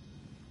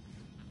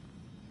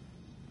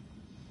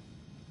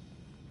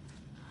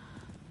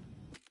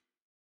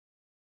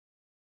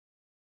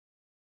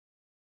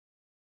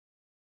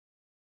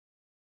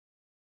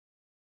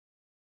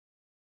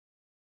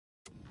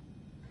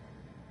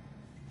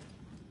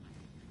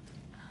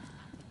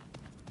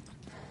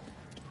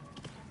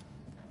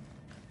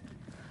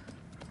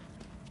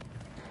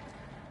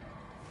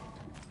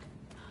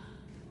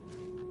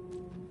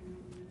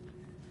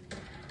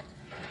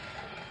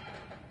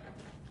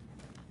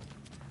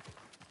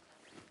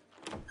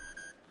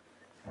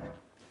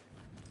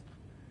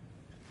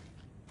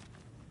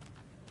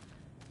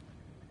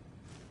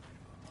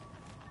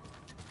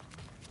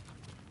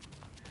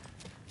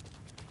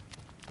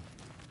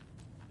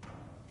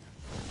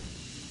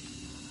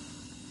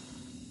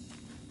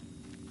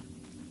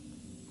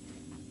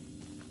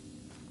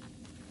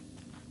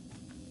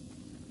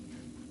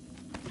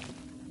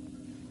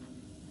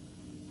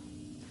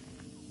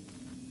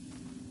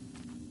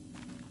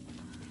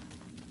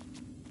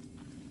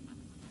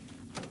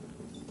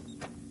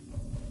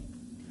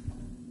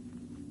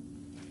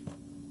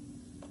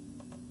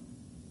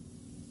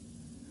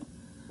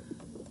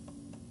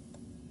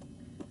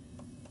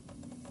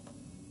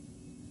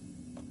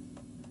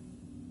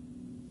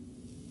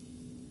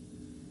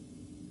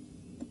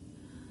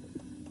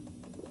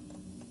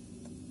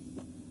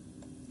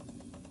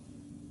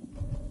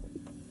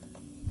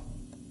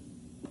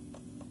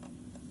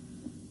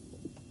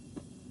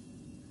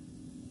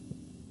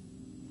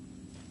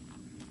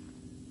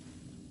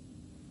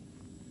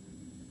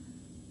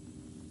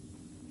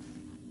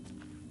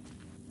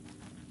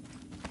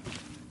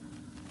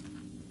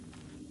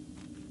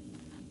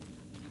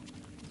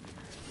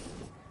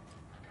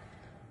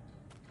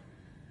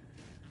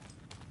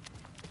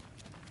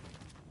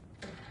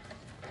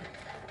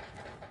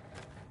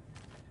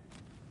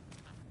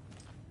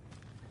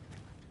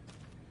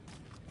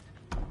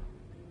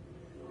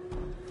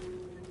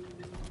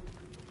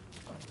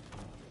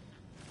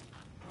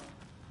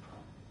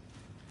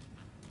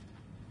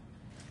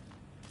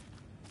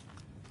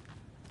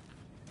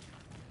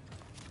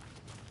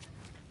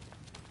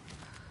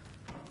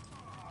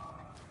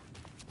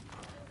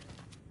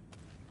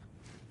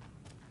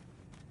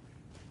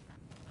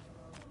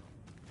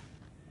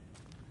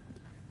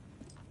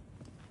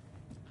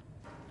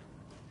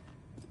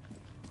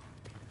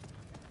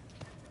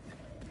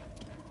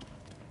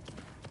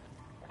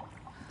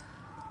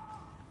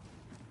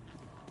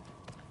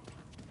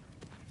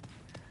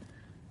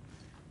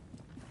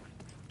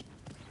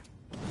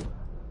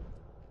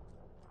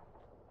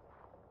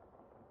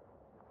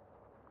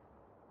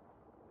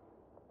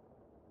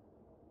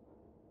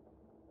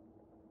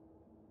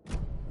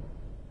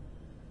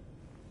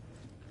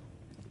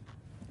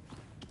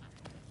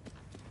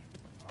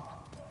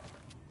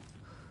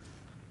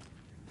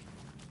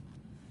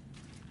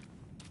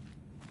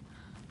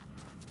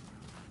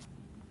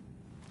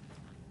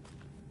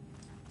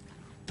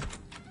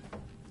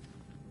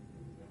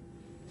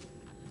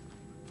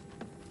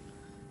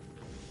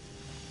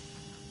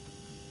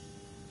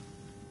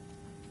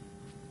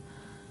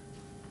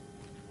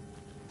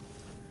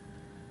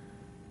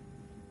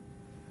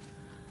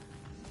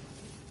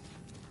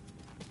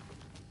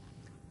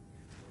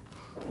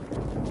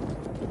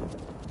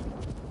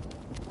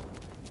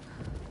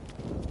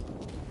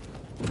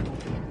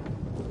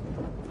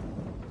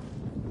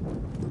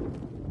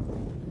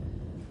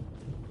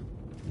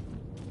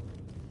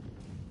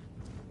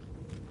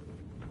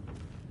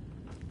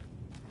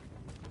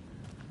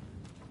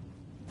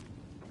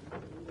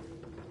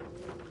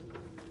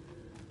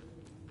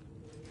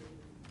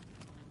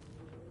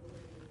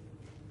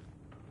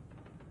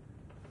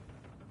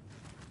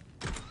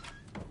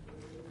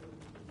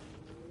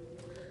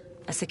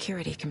 A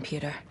security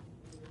computer.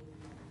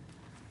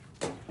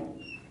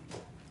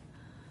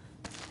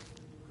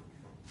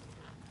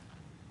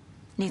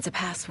 Needs a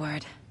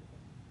password.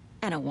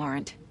 And a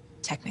warrant,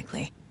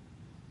 technically.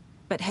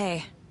 But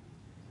hey,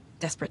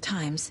 desperate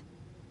times.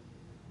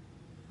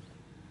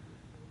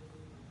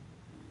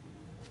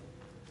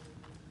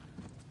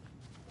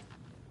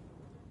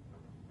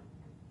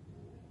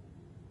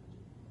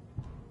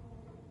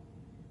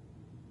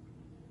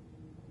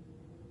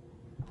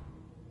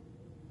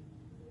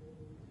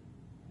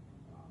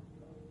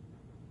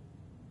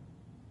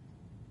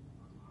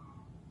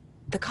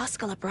 The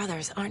Koskela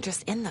brothers aren't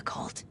just in the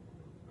cult.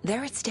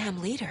 They're its damn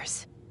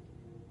leaders.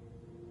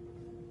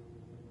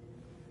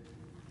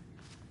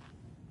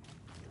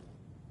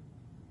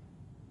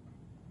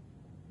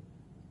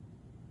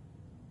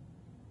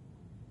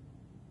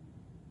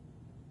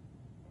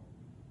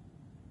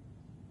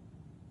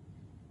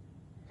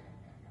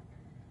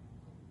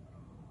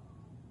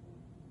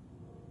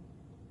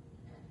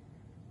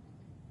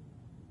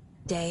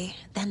 Day,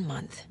 then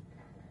month.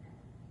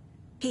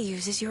 He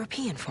uses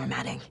European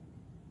formatting.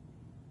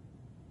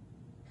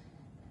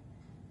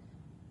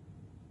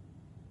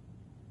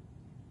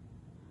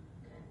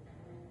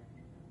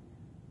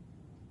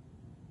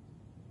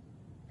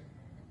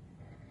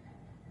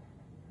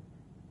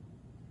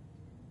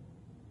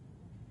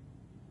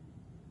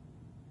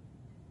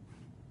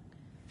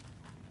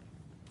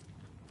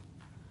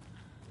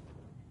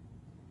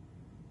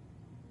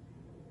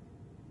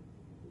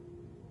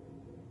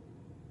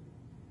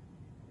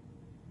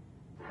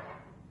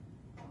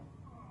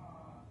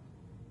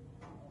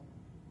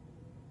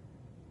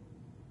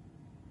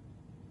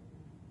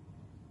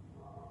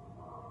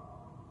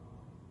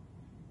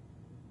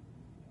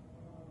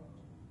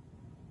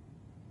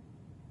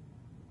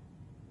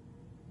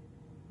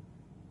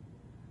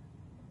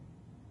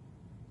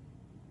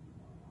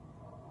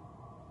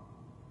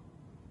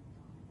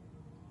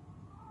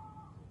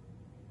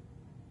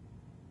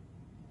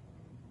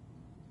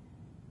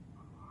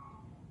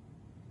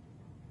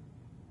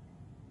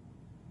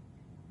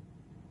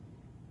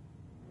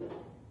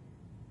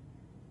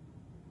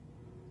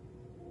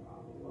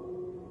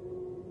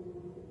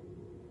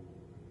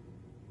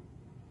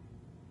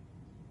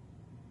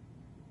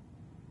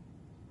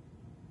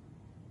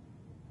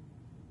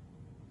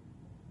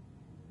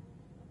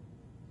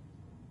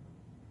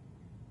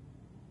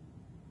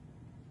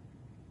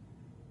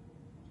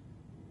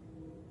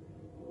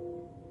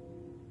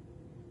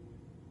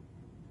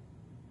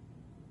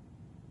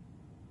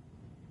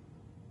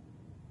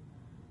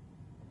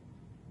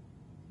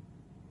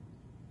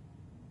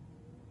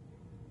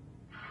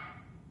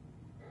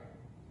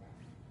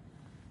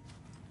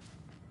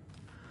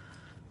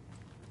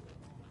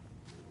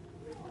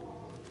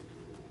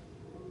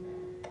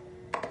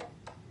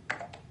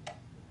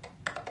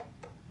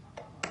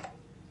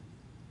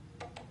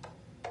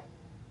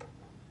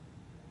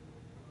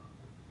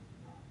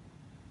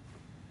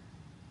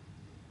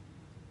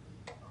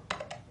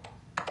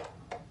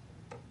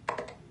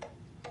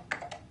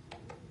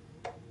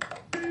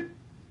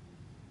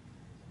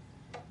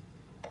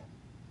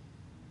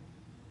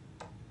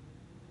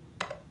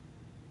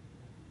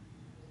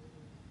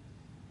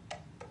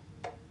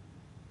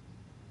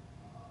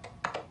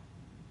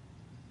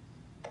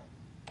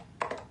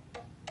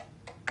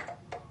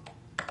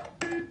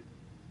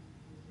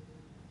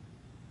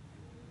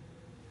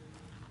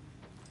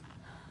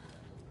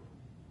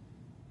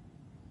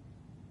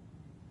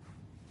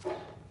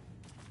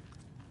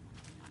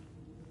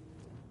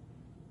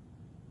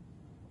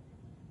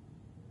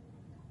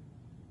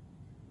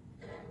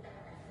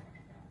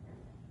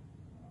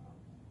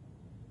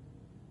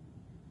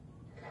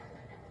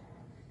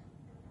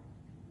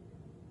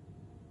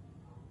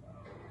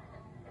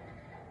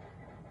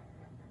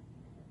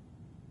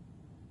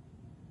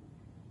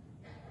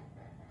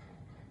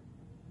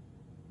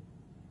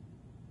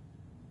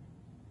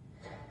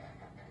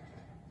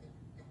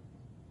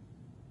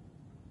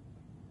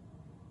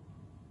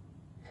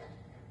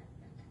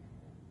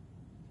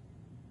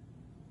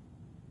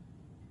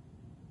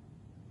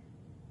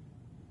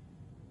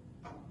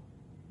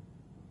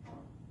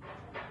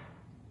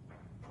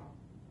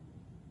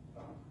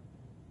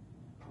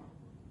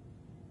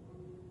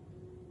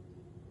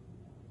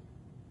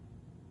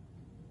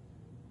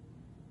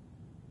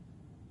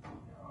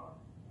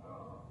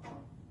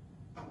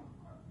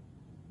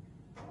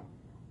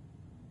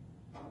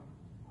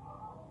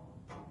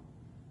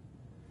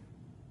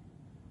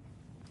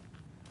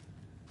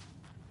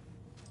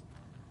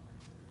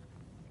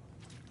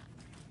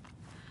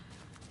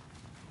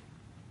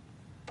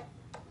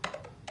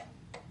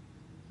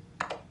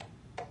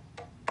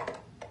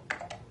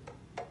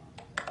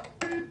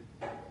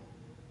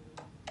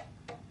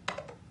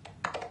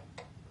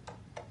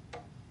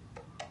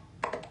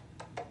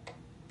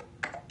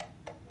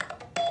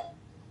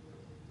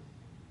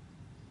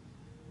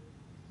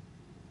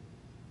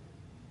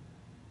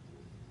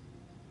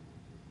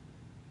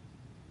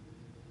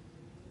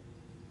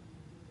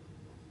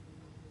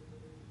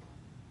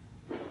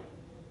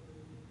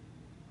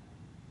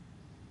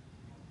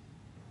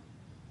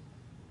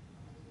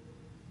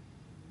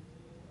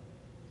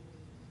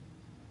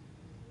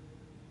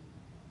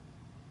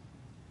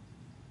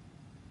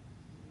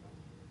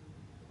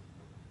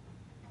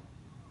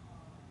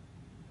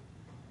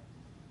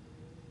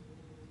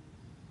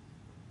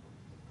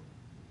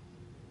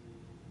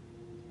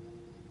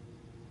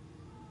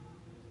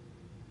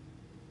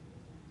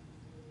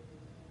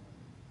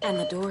 And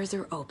the doors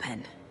are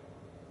open.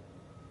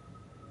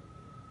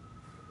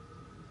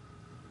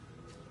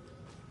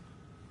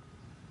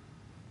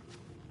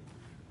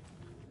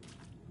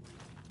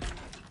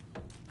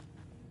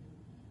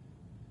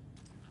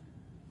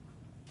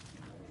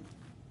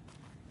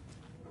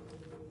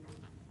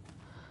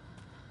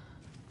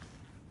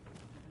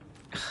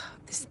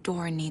 This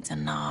door needs a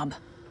knob.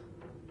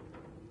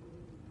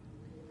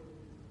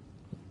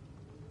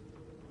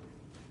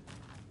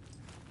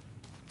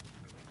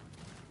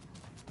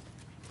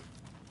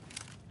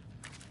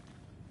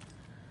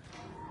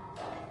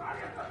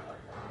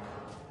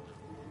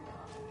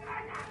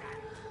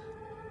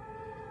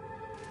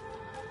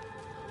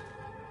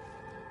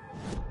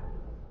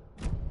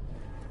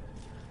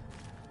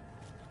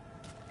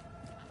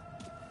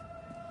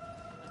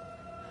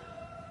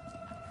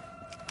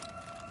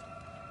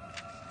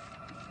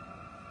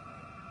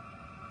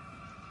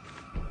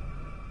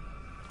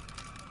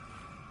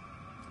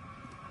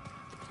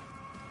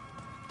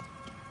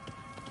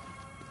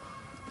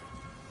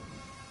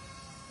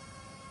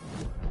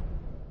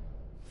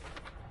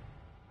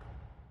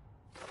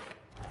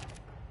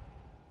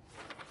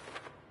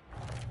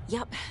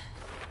 Yup.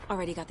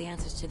 Already got the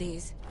answers to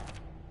these.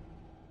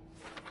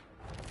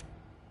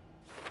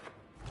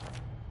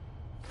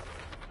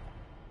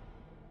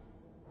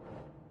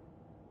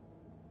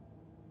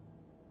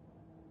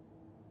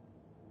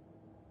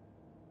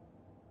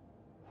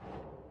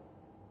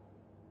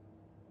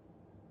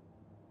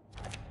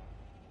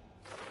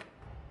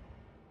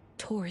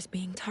 Tor is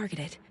being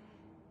targeted.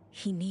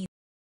 He needs...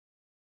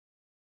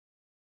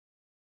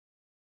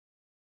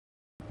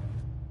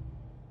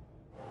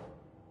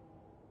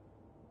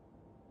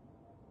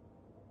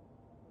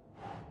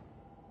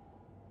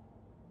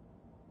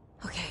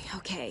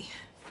 Okay.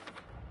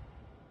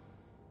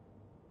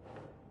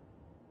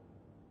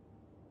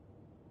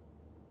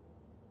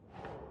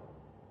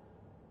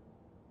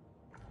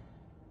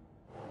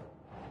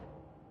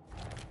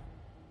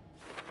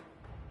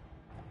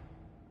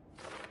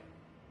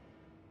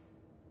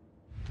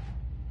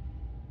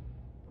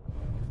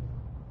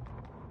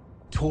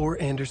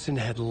 Tor Anderson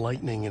had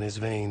lightning in his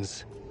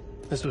veins.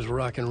 This was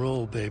rock and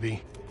roll,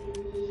 baby.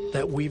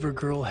 That Weaver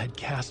girl had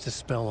cast a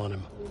spell on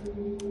him.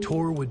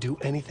 Tor would do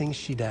anything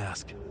she'd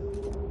ask.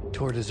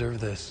 Tor deserved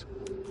this.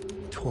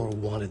 Tor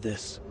wanted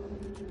this.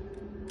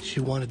 She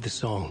wanted the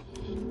song.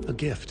 A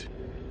gift.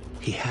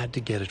 He had to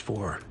get it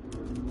for her.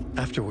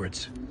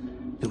 Afterwards,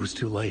 it was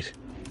too late.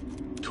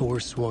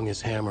 Tor swung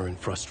his hammer in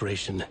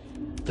frustration.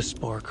 The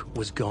spark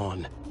was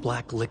gone.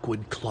 Black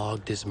liquid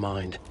clogged his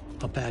mind.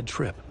 A bad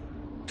trip.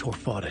 Tor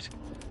fought it.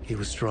 He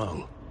was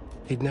strong.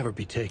 He'd never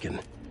be taken.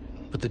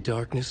 But the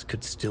darkness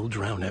could still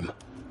drown him.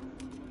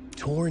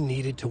 Tor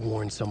needed to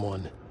warn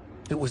someone.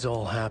 It was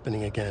all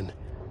happening again.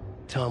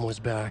 Tom was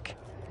back.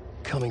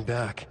 Coming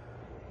back.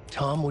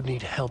 Tom would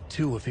need help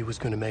too if he was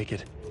going to make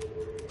it.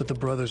 But the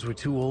brothers were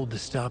too old to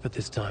stop at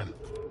this time.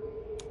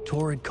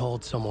 Tor had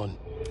called someone.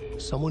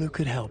 Someone who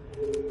could help.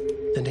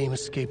 The name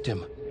escaped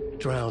him.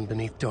 Drowned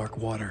beneath dark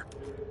water.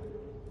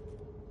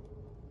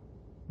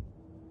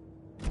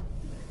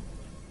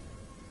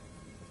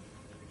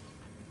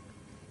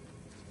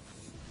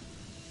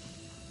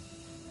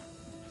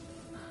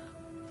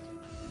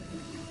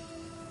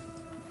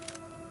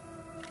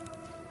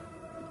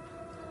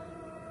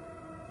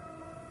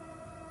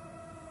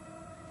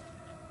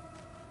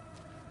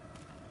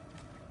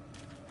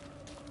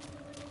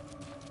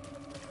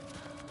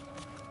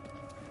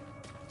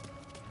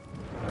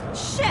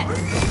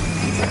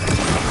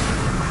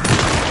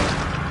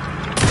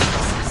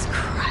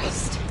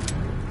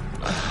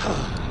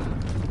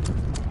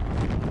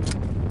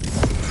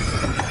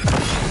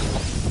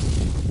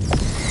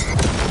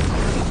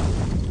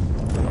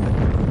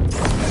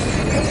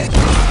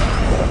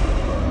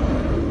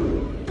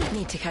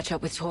 Catch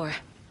up with Tor.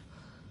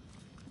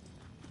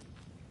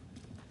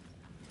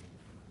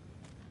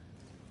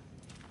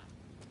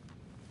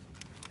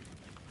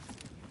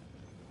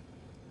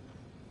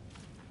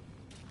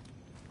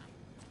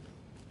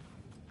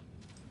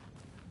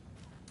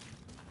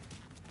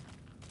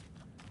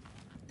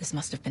 This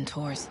must have been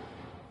Tor's.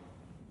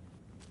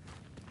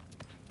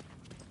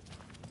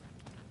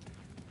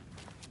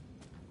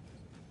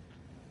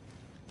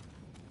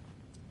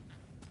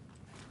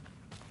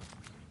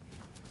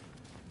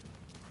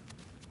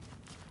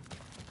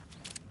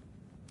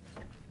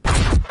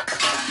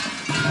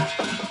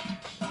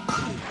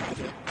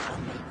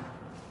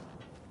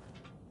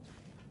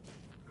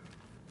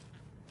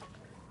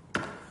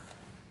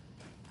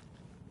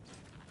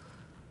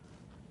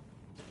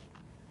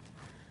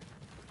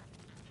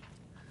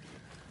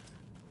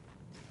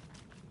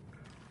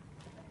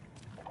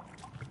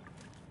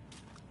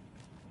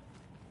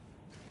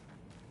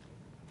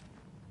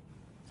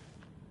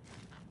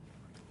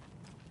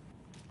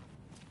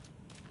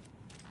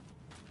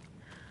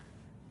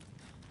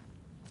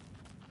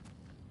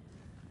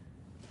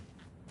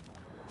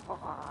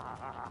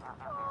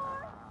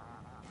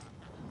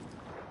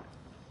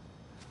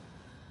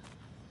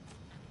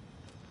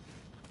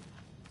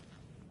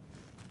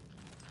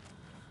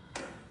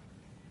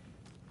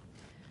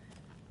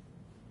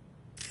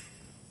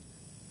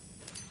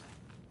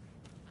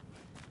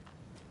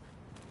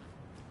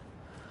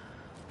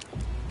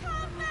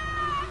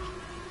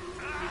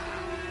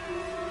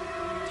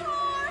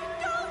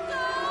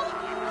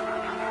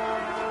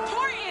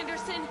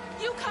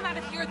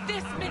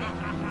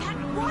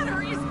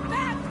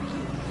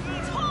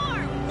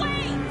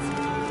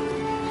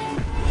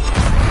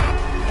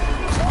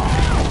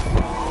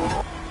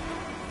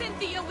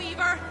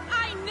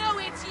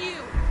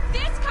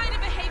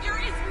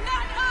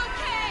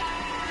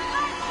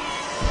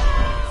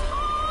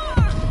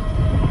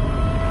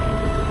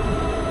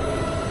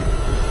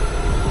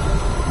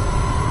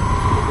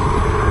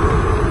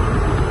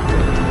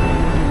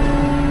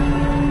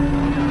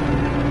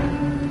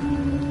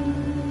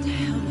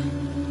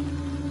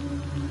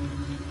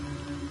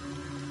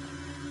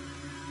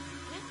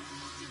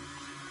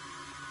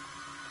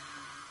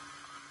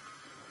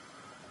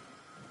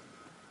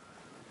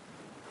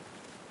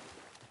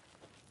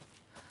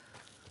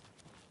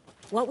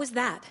 What was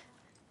that?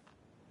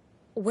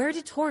 Where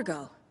did Tor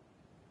go?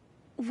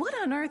 What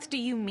on earth do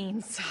you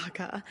mean,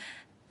 Saga?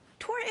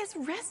 Tor is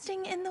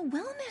resting in the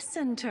wellness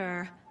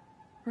center.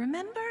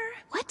 Remember?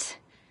 What?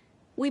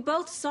 We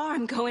both saw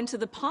him go into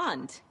the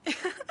pond.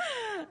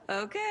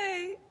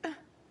 Okay.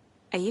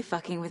 Are you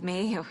fucking with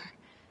me,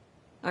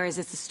 or is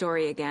this a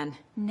story again?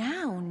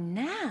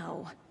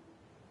 Now.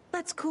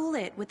 Let's cool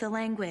it with the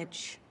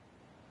language.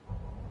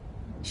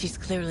 She's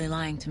clearly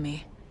lying to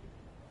me.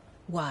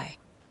 Why?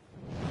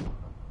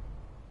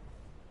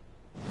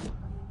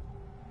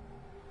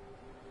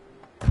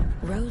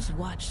 Rose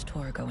watched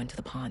Tor go into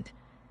the pond.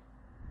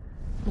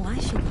 Why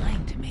is she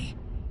lying to me?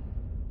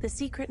 The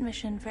secret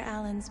mission for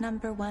Alan's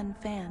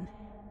 #1 fan.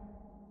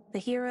 The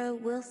hero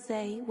will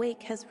say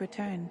Wake has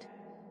returned.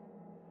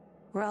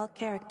 We're all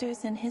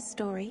characters in his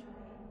story.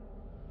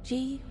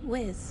 Gee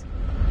whiz.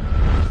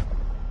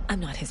 I'm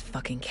not his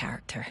fucking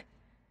character.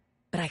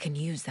 But I can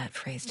use that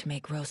phrase to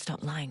make Rose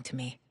stop lying to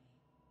me.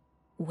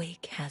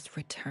 Wake has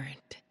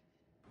returned.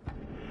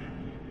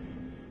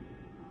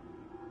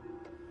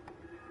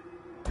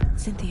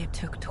 Cynthia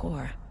took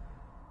Tor.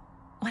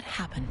 What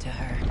happened to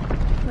her?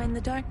 When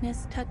the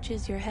darkness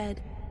touches your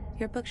head,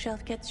 your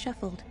bookshelf gets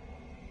shuffled.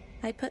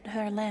 I put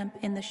her lamp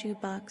in the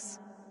shoebox.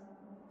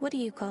 What do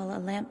you call a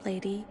lamp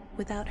lady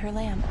without her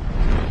lamp?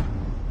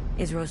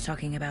 Is Rose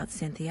talking about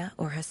Cynthia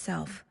or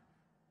herself?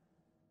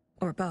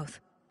 Or both?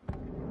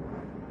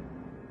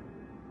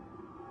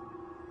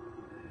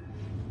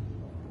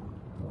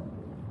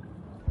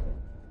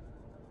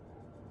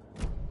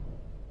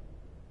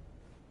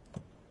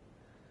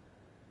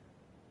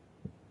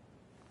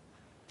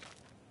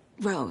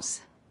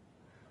 Rose.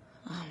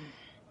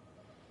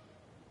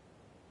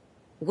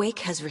 Wake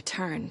has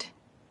returned.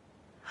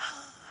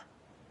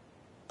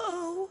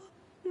 Oh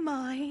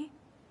my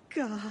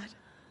God.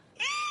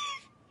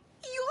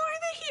 You're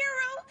the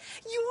hero!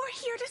 You're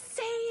here to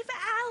save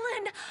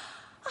Alan!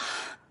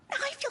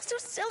 I feel so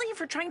silly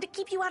for trying to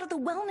keep you out of the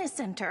wellness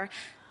center.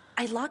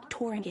 I locked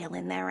Tor and Gale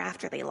in there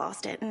after they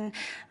lost it, and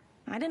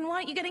I didn't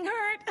want you getting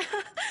hurt.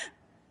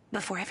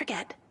 Before I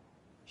forget,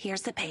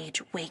 here's the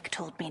page Wake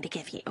told me to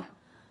give you.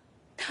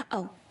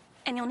 Oh,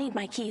 and you'll need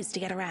my keys to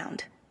get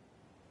around.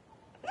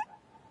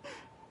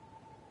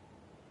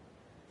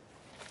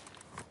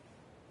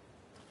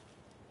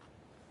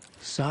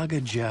 Saga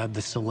jabbed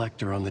the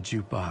selector on the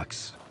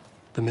jukebox,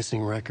 the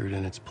missing record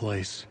in its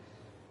place.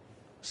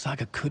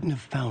 Saga couldn't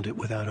have found it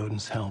without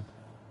Odin's help.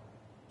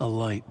 A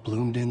light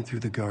bloomed in through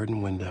the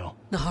garden window.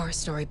 The horror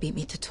story beat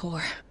me to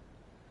Tor.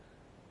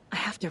 I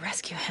have to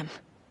rescue him.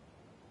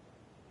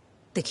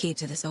 The key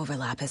to this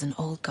overlap is an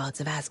old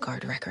Gods of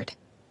Asgard record.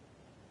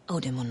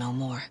 Odin will know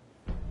more.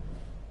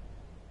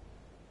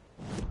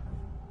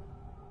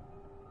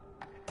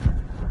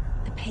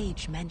 The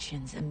page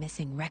mentions a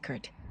missing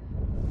record.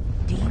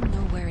 Do you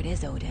know where it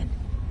is, Odin?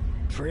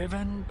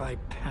 Driven by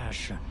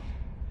passion,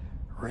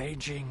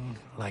 raging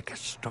like a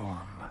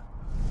storm.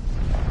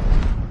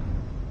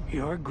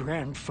 Your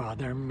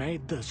grandfather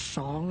made the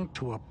song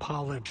to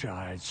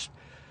apologize.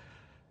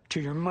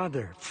 To your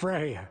mother,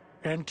 Freya,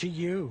 and to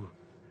you.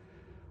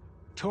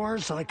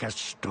 Tor's like a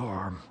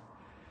storm.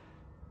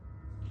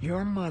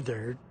 Your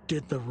mother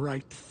did the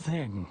right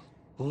thing,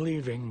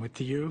 leaving with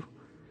you,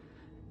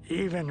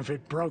 even if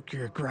it broke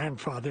your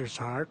grandfather's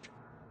heart.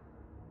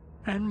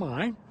 And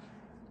mine.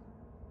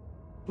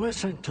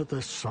 Listen to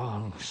the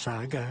song,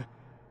 Saga.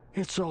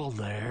 It's all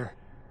there.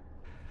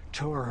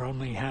 Tor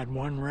only had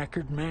one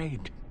record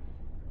made.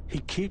 He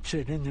keeps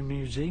it in the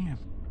museum.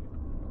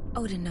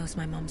 Odin knows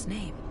my mom's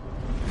name.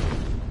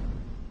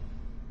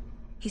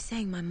 He's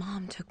saying my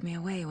mom took me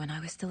away when I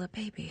was still a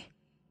baby.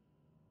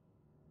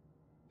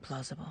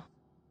 Plausible.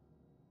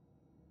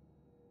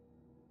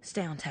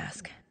 Stay on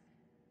task.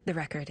 The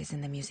record is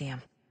in the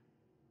museum.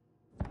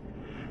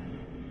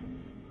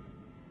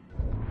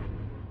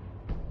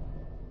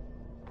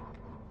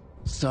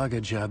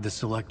 Saga jabbed the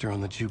selector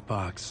on the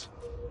jukebox,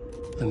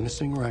 the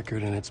missing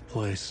record in its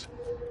place.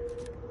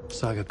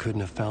 Saga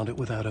couldn't have found it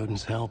without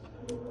Odin's help.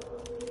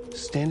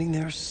 Standing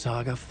there,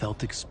 Saga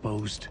felt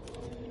exposed,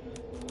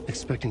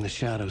 expecting the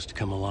shadows to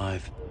come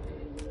alive.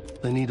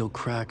 The needle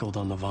crackled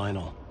on the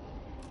vinyl.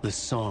 The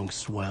song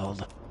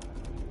swelled.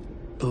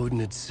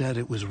 Odin had said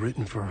it was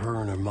written for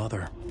her and her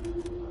mother.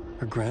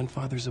 Her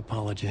grandfather's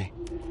apology.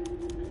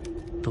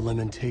 The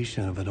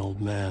lamentation of an old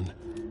man.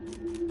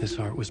 His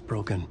heart was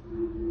broken,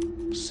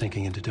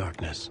 sinking into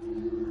darkness.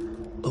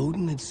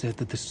 Odin had said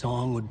that the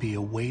song would be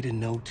a way to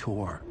know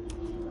Tor,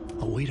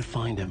 a way to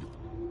find him.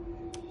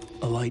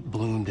 A light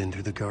bloomed in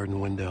through the garden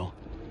window.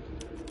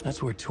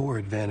 That's where Tor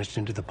had vanished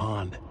into the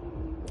pond.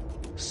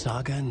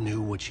 Saga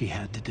knew what she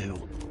had to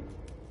do.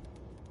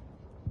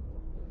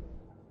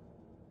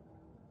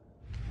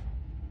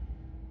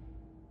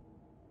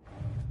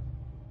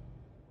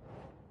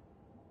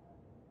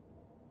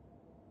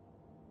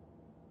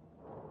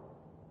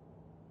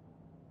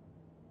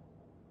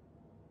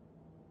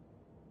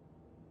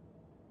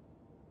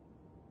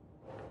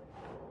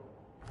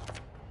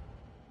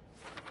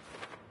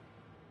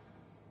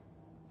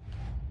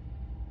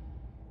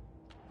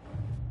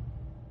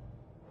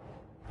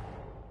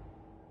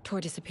 Tor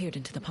disappeared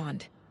into the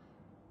pond.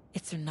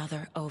 It's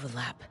another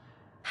overlap.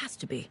 Has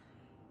to be.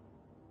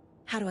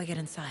 How do I get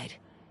inside?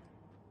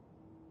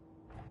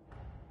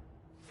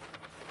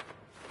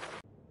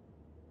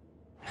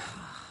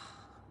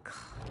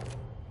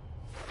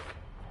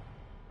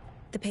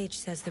 The page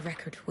says the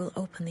record will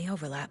open the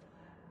overlap.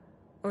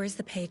 Or is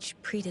the page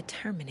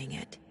predetermining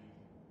it?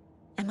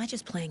 Am I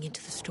just playing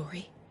into the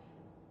story?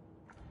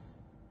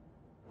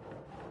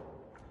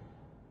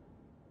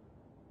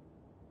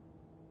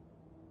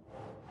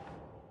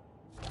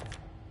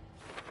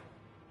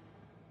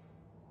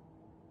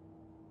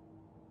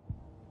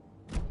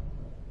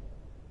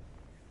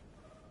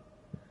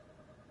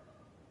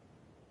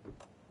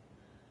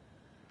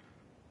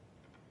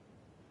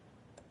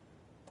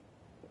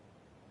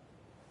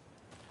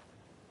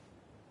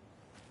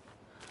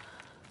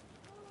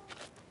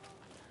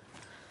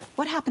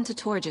 What happened to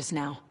Tor just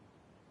now?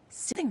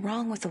 Something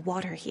wrong with the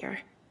water here.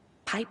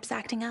 Pipes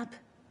acting up,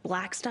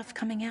 black stuff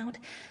coming out.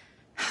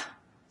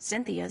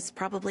 Cynthia's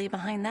probably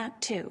behind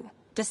that too.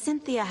 Does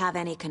Cynthia have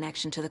any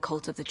connection to the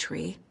cult of the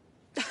tree?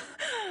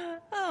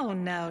 Oh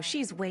no,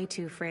 she's way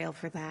too frail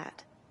for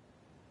that.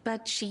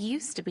 But she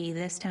used to be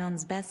this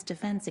town's best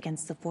defense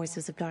against the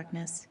forces of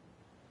darkness.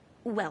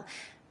 Well,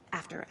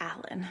 after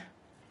Alan.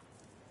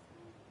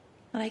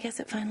 But I guess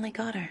it finally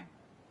got her.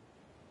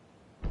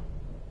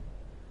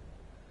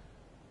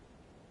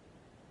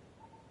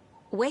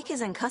 Wake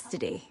is in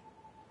custody.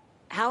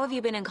 How have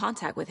you been in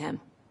contact with him?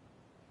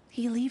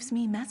 He leaves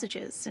me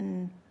messages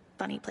in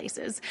funny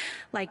places,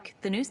 like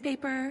the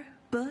newspaper,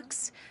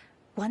 books.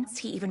 Once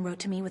he even wrote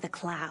to me with a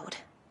cloud.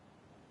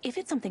 If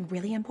it's something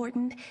really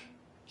important,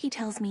 he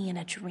tells me in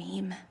a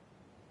dream.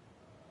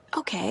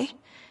 Okay.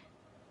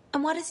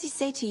 And what does he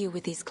say to you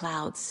with these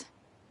clouds?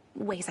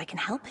 Ways I can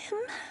help him,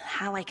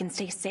 how I can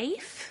stay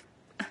safe,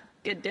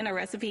 good dinner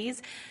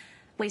recipes,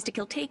 ways to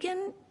kill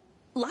Taken,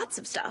 lots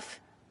of stuff.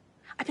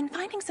 I've been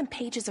finding some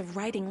pages of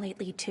writing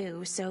lately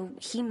too, so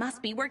he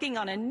must be working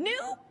on a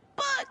new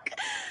book.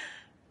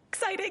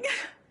 Exciting.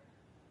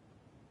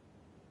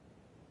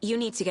 You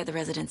need to get the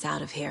residents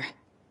out of here.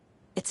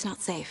 It's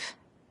not safe.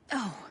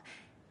 Oh,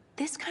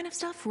 this kind of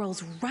stuff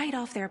rolls right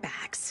off their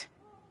backs.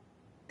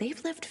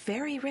 They've lived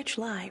very rich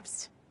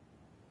lives.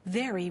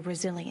 Very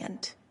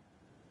resilient.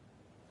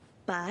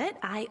 But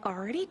I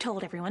already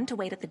told everyone to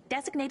wait at the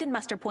designated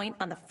muster point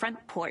on the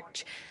front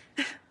porch.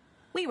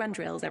 We run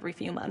drills every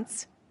few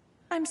months.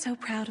 I'm so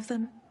proud of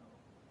them.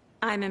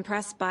 I'm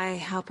impressed by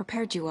how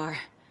prepared you are.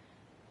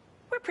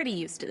 We're pretty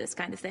used to this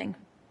kind of thing.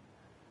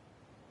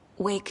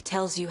 Wake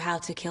tells you how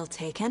to kill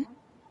Taken?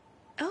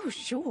 Oh,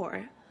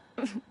 sure.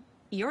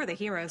 You're the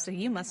hero, so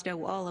you must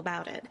know all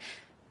about it.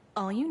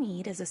 All you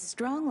need is a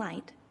strong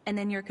light, and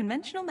then your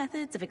conventional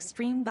methods of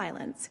extreme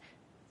violence.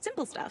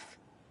 Simple stuff.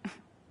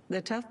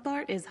 The tough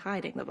part is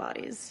hiding the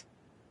bodies.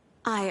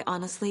 I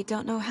honestly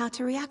don't know how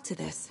to react to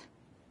this.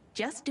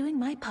 Just doing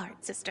my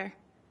part, sister.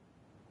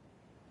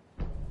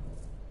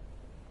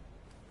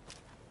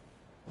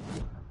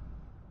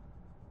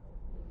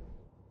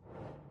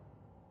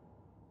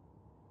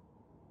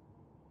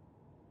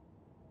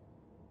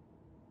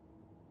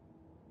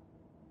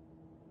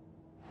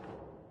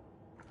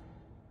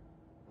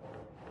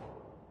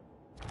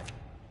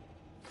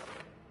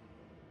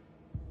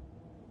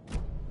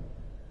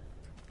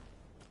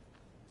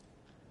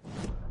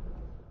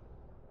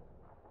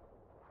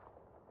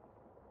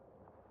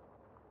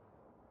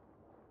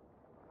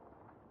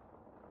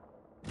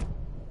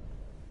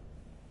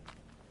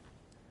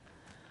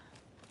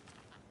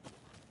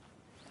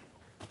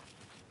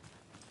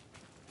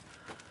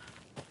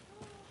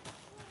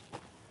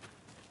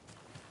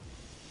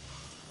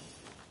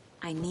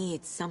 I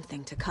need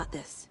something to cut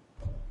this.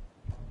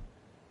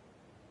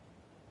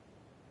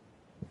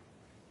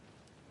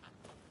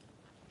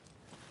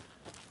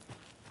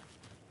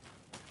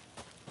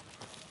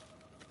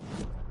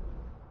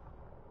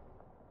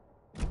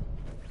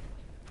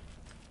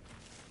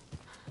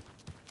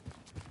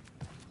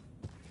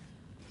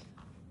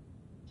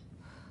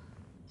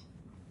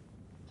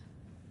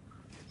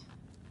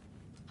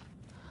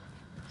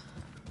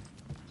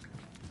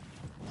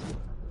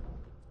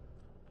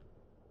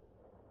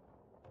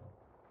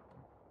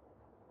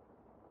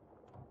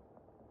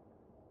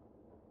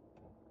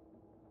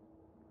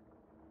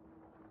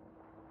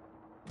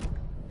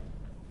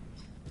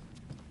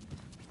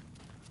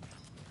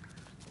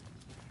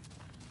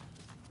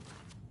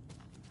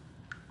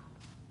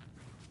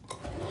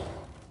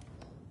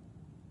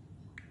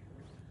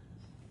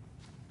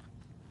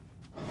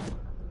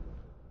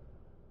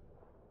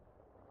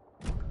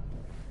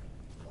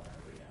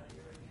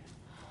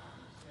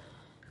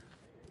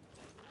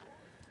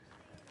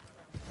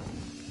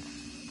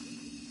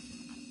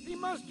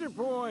 Muster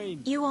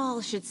point! You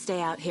all should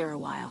stay out here a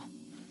while.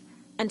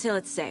 Until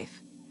it's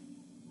safe.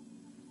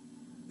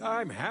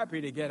 I'm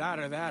happy to get out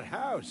of that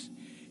house.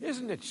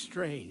 Isn't it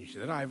strange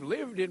that I've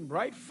lived in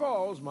Bright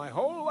Falls my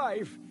whole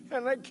life,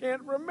 and I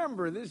can't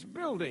remember this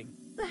building?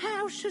 The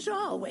house has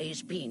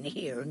always been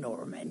here,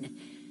 Norman.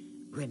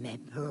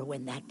 Remember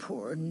when that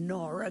poor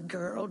Nora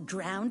girl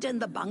drowned in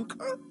the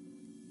bunker?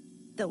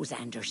 Those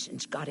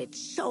Andersons got it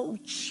so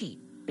cheap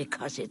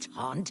because it's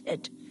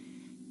haunted.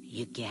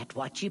 You get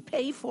what you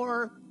pay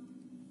for.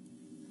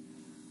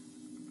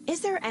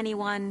 Is there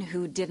anyone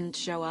who didn't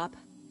show up?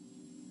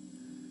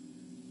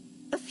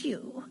 A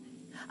few.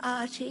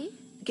 Artie,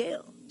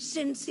 Gil,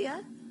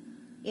 Cynthia.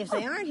 If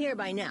they aren't here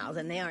by now,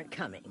 then they aren't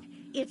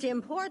coming. It's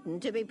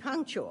important to be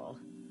punctual.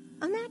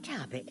 On that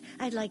topic,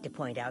 I'd like to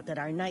point out that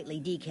our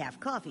nightly decaf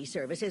coffee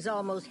service is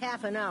almost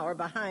half an hour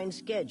behind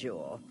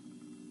schedule.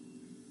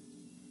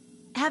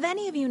 Have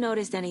any of you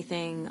noticed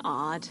anything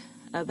odd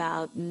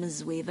about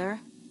Ms. Weaver?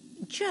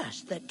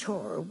 Just that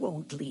Tor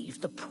won't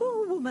leave the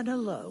poor woman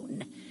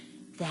alone.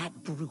 That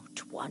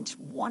brute wants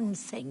one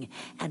thing,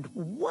 and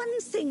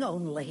one thing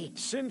only.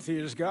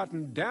 Cynthia's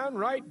gotten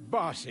downright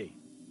bossy.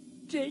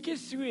 Take a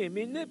swim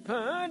in the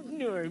pond,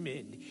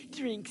 Norman.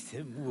 Drink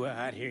some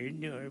water,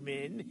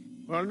 Norman.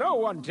 Well, no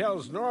one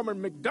tells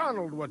Norman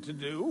MacDonald what to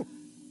do.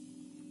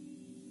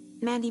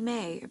 Mandy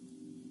May,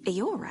 are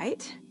you all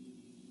right?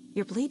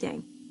 You're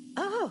bleeding.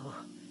 Oh,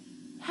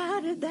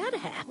 how did that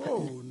happen?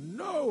 Oh,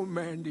 no,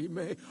 Mandy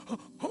May.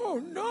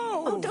 Oh,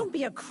 no! Oh, don't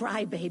be a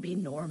crybaby,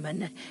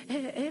 Norman.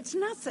 It's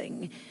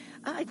nothing.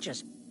 I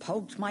just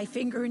poked my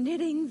finger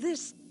knitting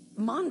this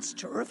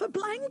monster of a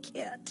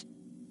blanket.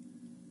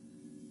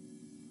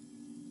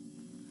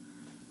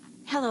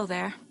 Hello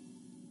there.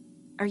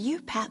 Are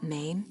you Pat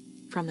Maine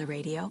from the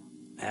radio?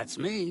 That's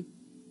me.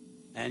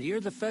 And you're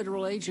the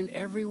federal agent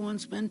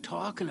everyone's been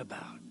talking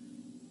about.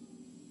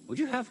 Would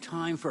you have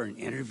time for an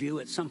interview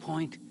at some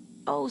point?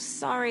 Oh,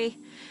 sorry.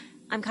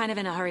 I'm kind of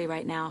in a hurry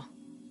right now.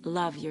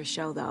 Love your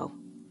show, though.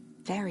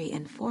 Very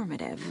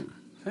informative.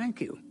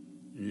 Thank you.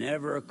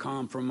 Never a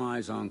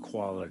compromise on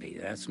quality.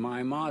 That's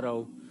my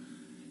motto.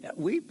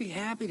 We'd be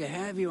happy to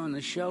have you on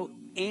the show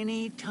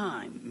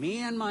anytime,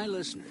 me and my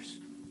listeners.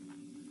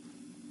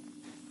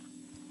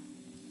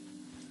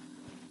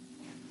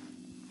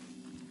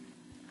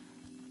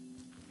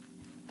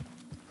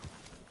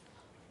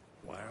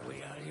 Why are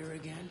we out here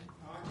again?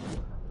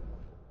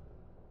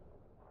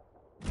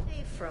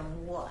 Safe from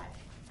what?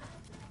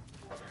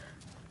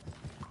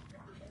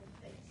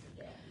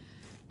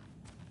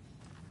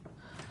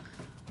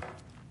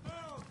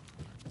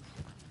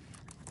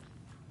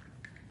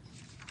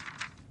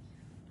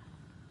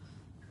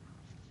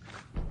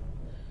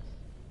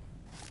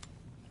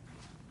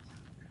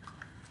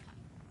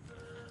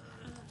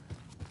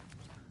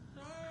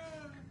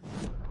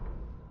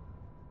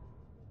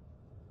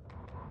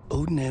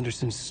 Odin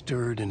Anderson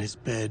stirred in his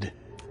bed,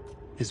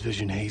 his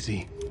vision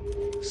hazy,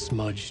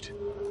 smudged.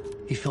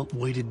 He felt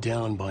weighted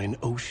down by an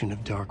ocean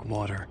of dark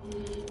water.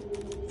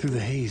 Through the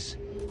haze,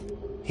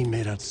 he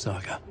made out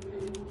Saga.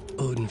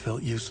 Odin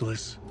felt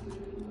useless.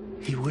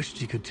 He wished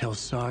he could tell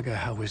Saga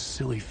how his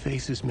silly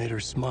faces made her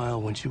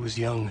smile when she was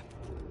young.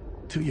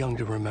 Too young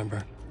to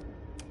remember.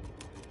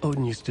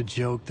 Odin used to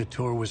joke that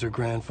Tor was her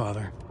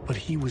grandfather, but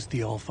he was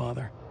the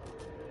Allfather.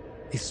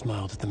 He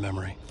smiled at the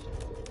memory.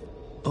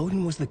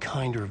 Odin was the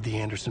kinder of the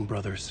Anderson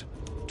brothers.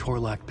 Tor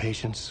lacked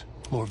patience,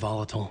 more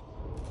volatile.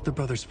 The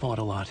brothers fought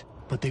a lot,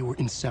 but they were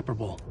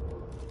inseparable.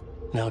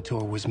 Now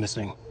Tor was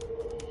missing,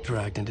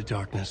 dragged into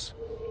darkness.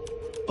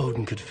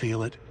 Odin could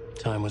feel it.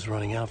 Time was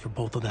running out for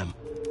both of them.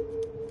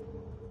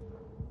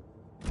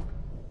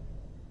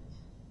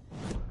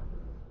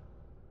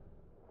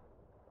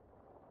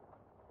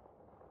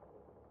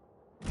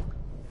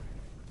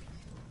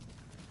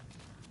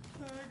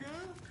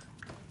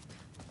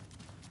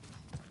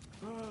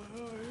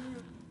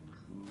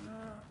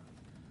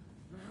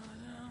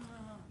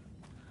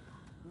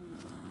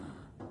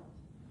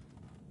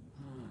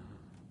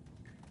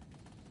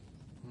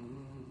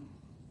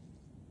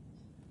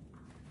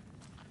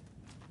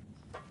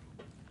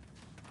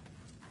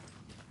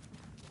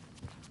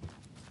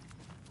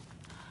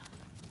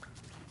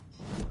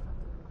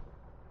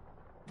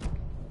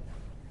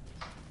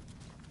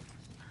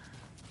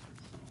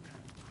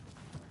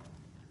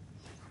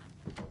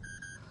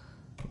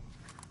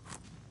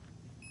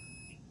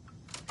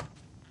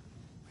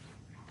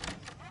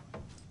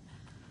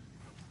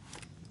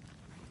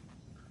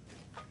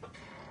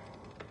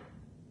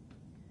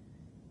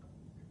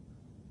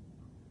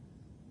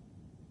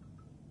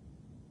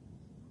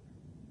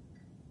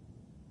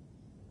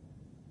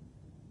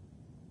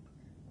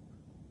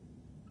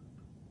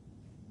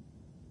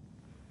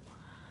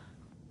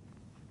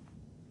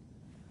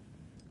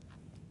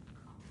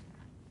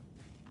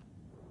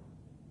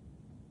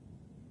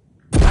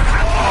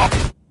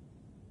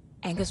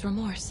 Anger's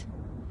remorse.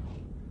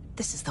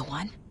 This is the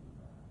one.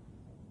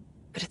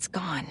 But it's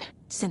gone.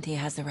 Cynthia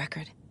has the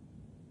record.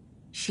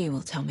 She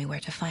will tell me where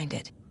to find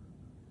it.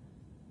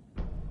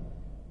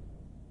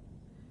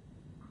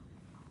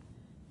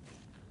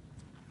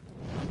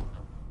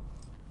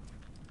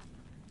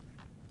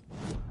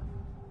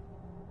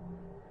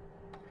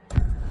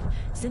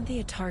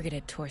 Cynthia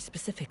targeted Tor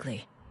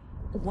specifically.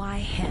 Why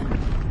him?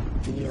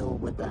 Deal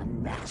with the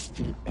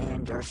nasty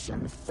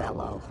Anderson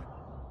fellow.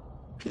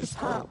 His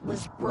heart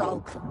was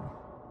broken.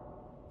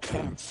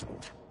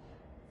 Cancelled.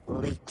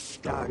 Leaks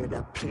started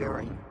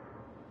appearing.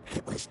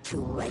 It was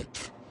too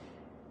late.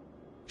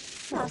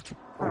 Shut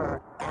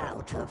her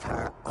out of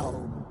her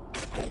own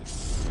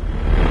case.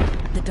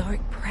 The dark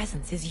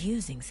presence is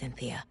using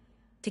Cynthia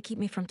to keep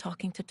me from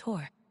talking to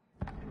Tor.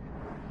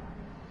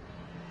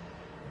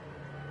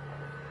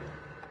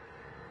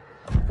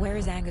 Where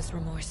is Angus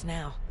Remorse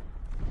now?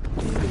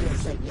 He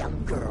is a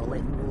young girl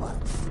in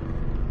love.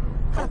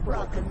 A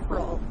rock and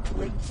roll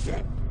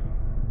reset.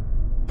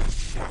 The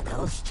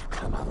shadows to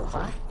come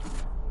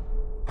alive.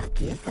 A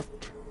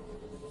gift.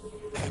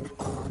 An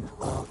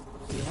on-off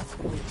death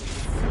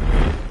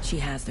wish. She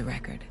has the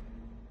record.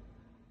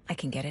 I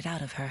can get it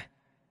out of her.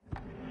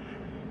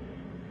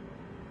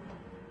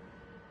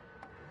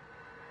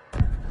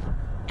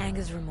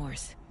 Angus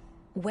Remorse.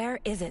 Where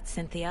is it,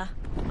 Cynthia?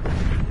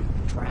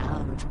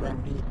 Drowned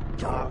beneath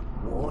dark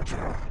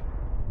water.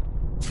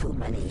 Too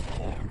many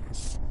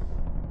hands.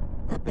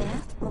 The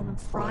bathroom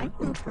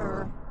frightened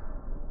her.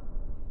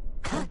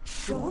 Cut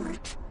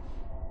short.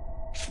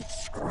 She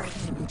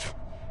screamed.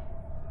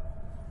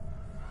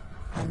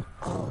 An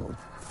old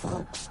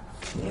folks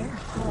care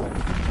home.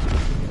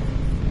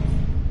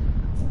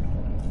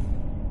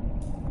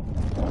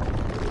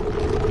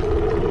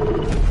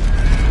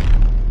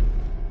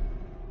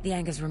 The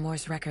Angus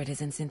Remorse record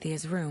is in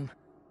Cynthia's room.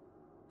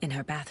 In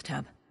her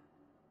bathtub.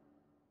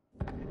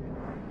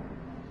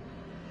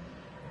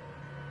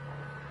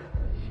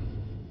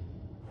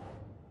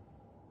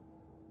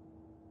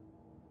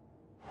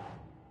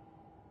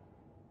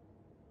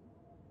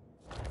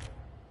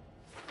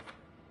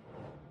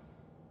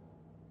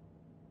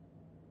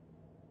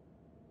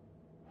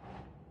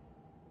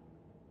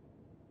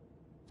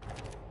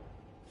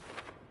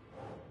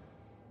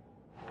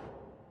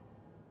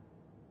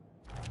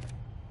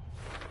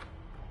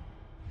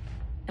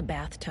 A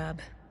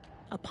bathtub,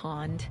 a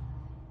pond,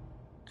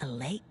 a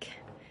lake.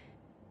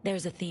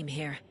 There's a theme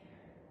here.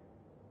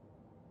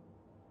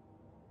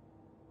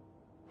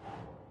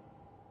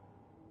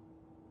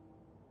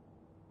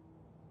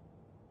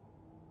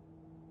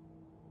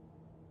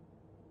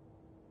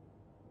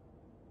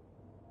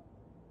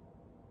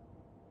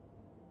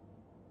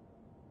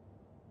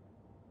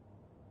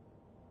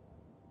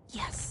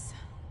 Yes.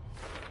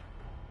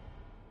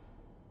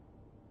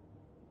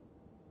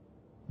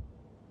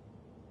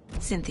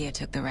 Cynthia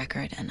took the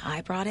record, and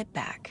I brought it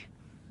back.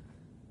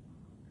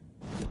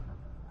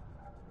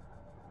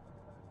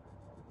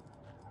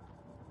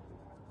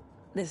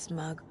 This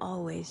mug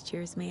always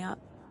cheers me up.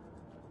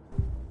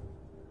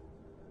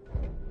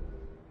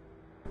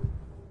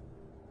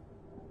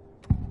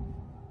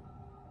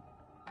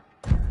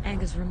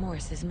 Angus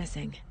Remorse is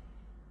missing.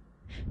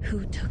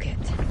 Who took it?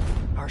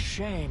 Our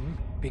shame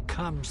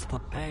becomes the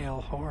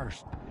pale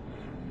horse.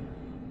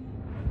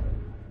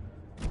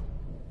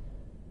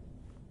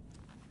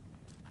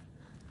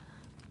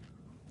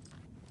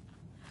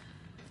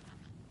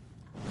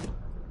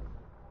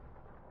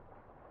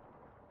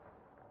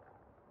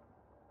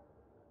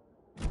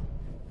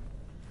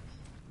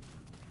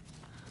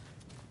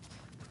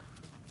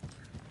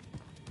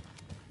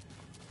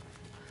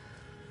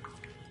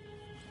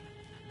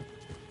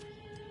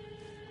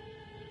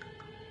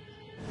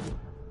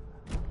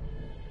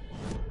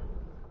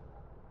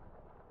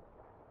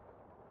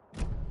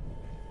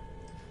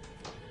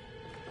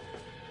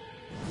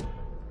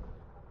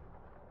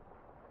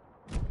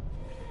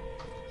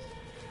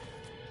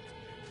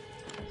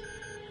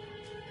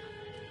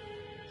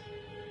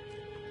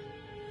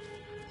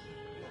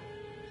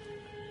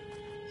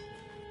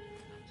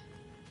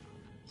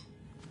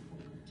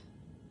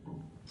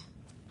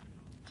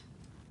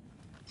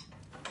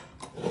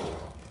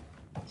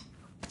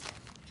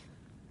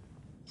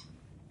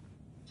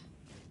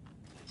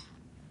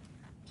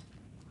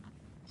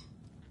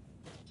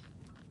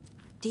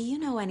 Do you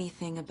know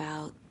anything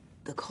about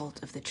the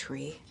cult of the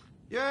tree?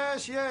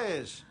 Yes,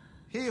 yes.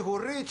 He who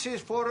reaches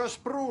for a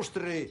spruce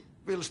tree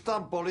will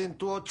stumble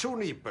into a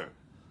juniper.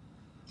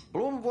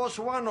 Bloom was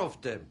one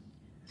of them.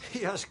 He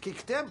has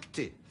kicked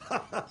empty.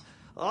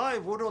 I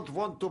wouldn't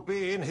want to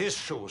be in his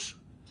shoes.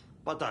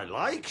 But I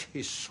like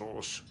his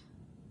shoes.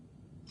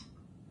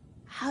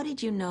 How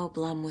did you know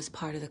Blum was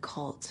part of the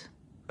cult?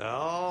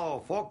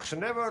 Oh, Fox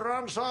never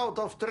runs out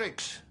of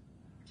tricks.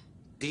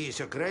 He's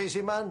a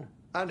crazy man,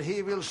 and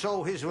he will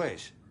show his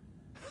ways.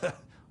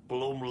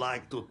 Bloom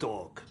like to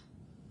talk.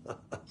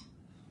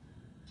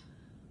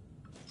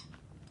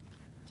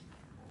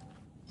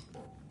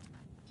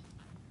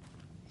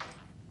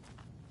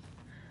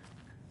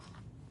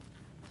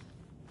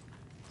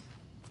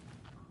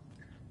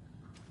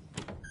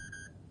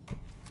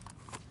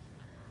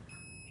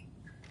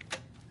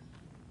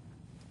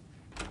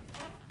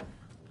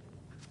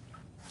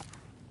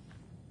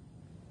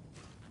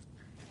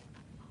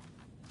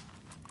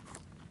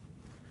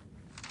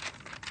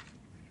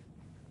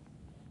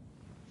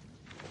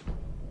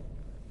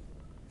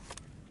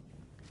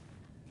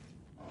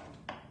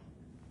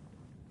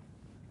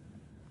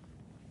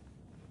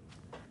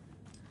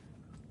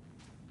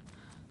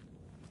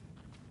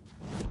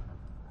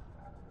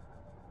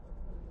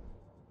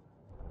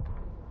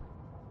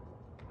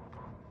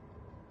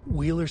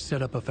 Wheeler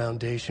set up a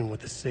foundation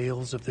with the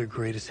sales of their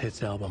greatest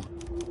hits album.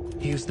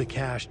 He used the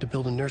cash to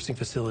build a nursing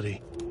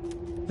facility.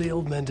 The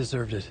old men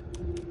deserved it.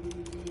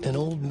 An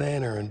old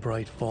manor in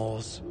Bright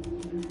Falls.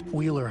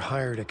 Wheeler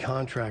hired a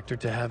contractor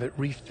to have it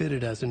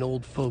refitted as an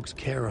old folks'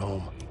 care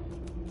home.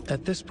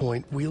 At this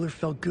point, Wheeler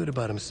felt good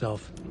about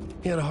himself.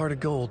 He had a heart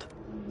of gold.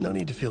 No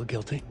need to feel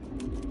guilty.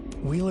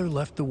 Wheeler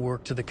left the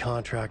work to the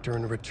contractor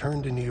and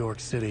returned to New York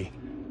City.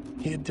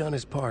 He had done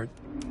his part.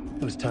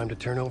 It was time to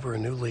turn over a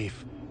new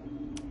leaf.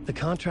 The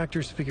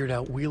contractors figured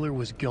out Wheeler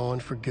was gone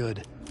for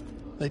good.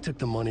 They took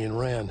the money and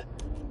ran.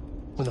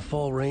 When the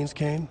fall rains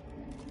came,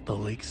 the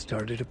leaks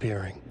started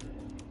appearing.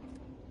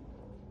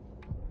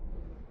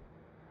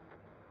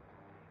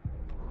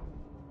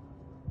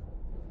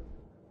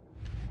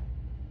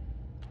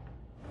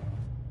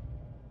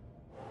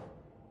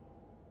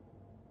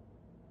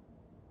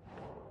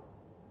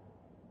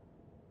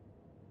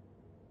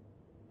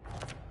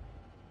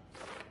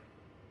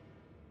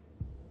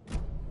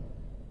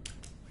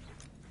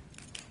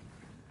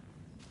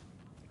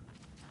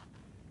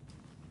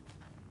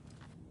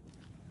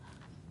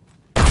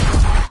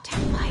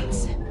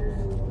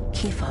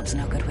 Key fob's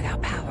no good without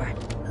power.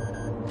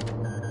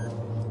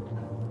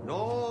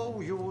 No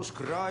use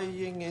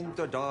crying in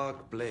the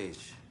dark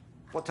place.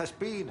 What has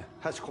been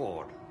has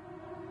gone.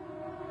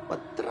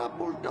 But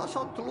trouble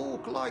doesn't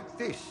look like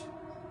this.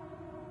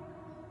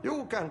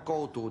 You can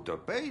go to the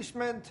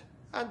basement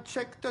and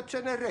check the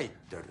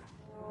generator.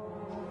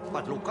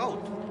 But look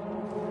out.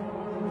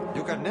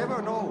 You can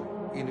never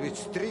know in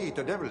which tree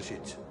the devil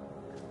sits.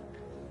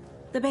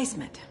 The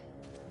basement.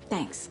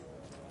 Thanks.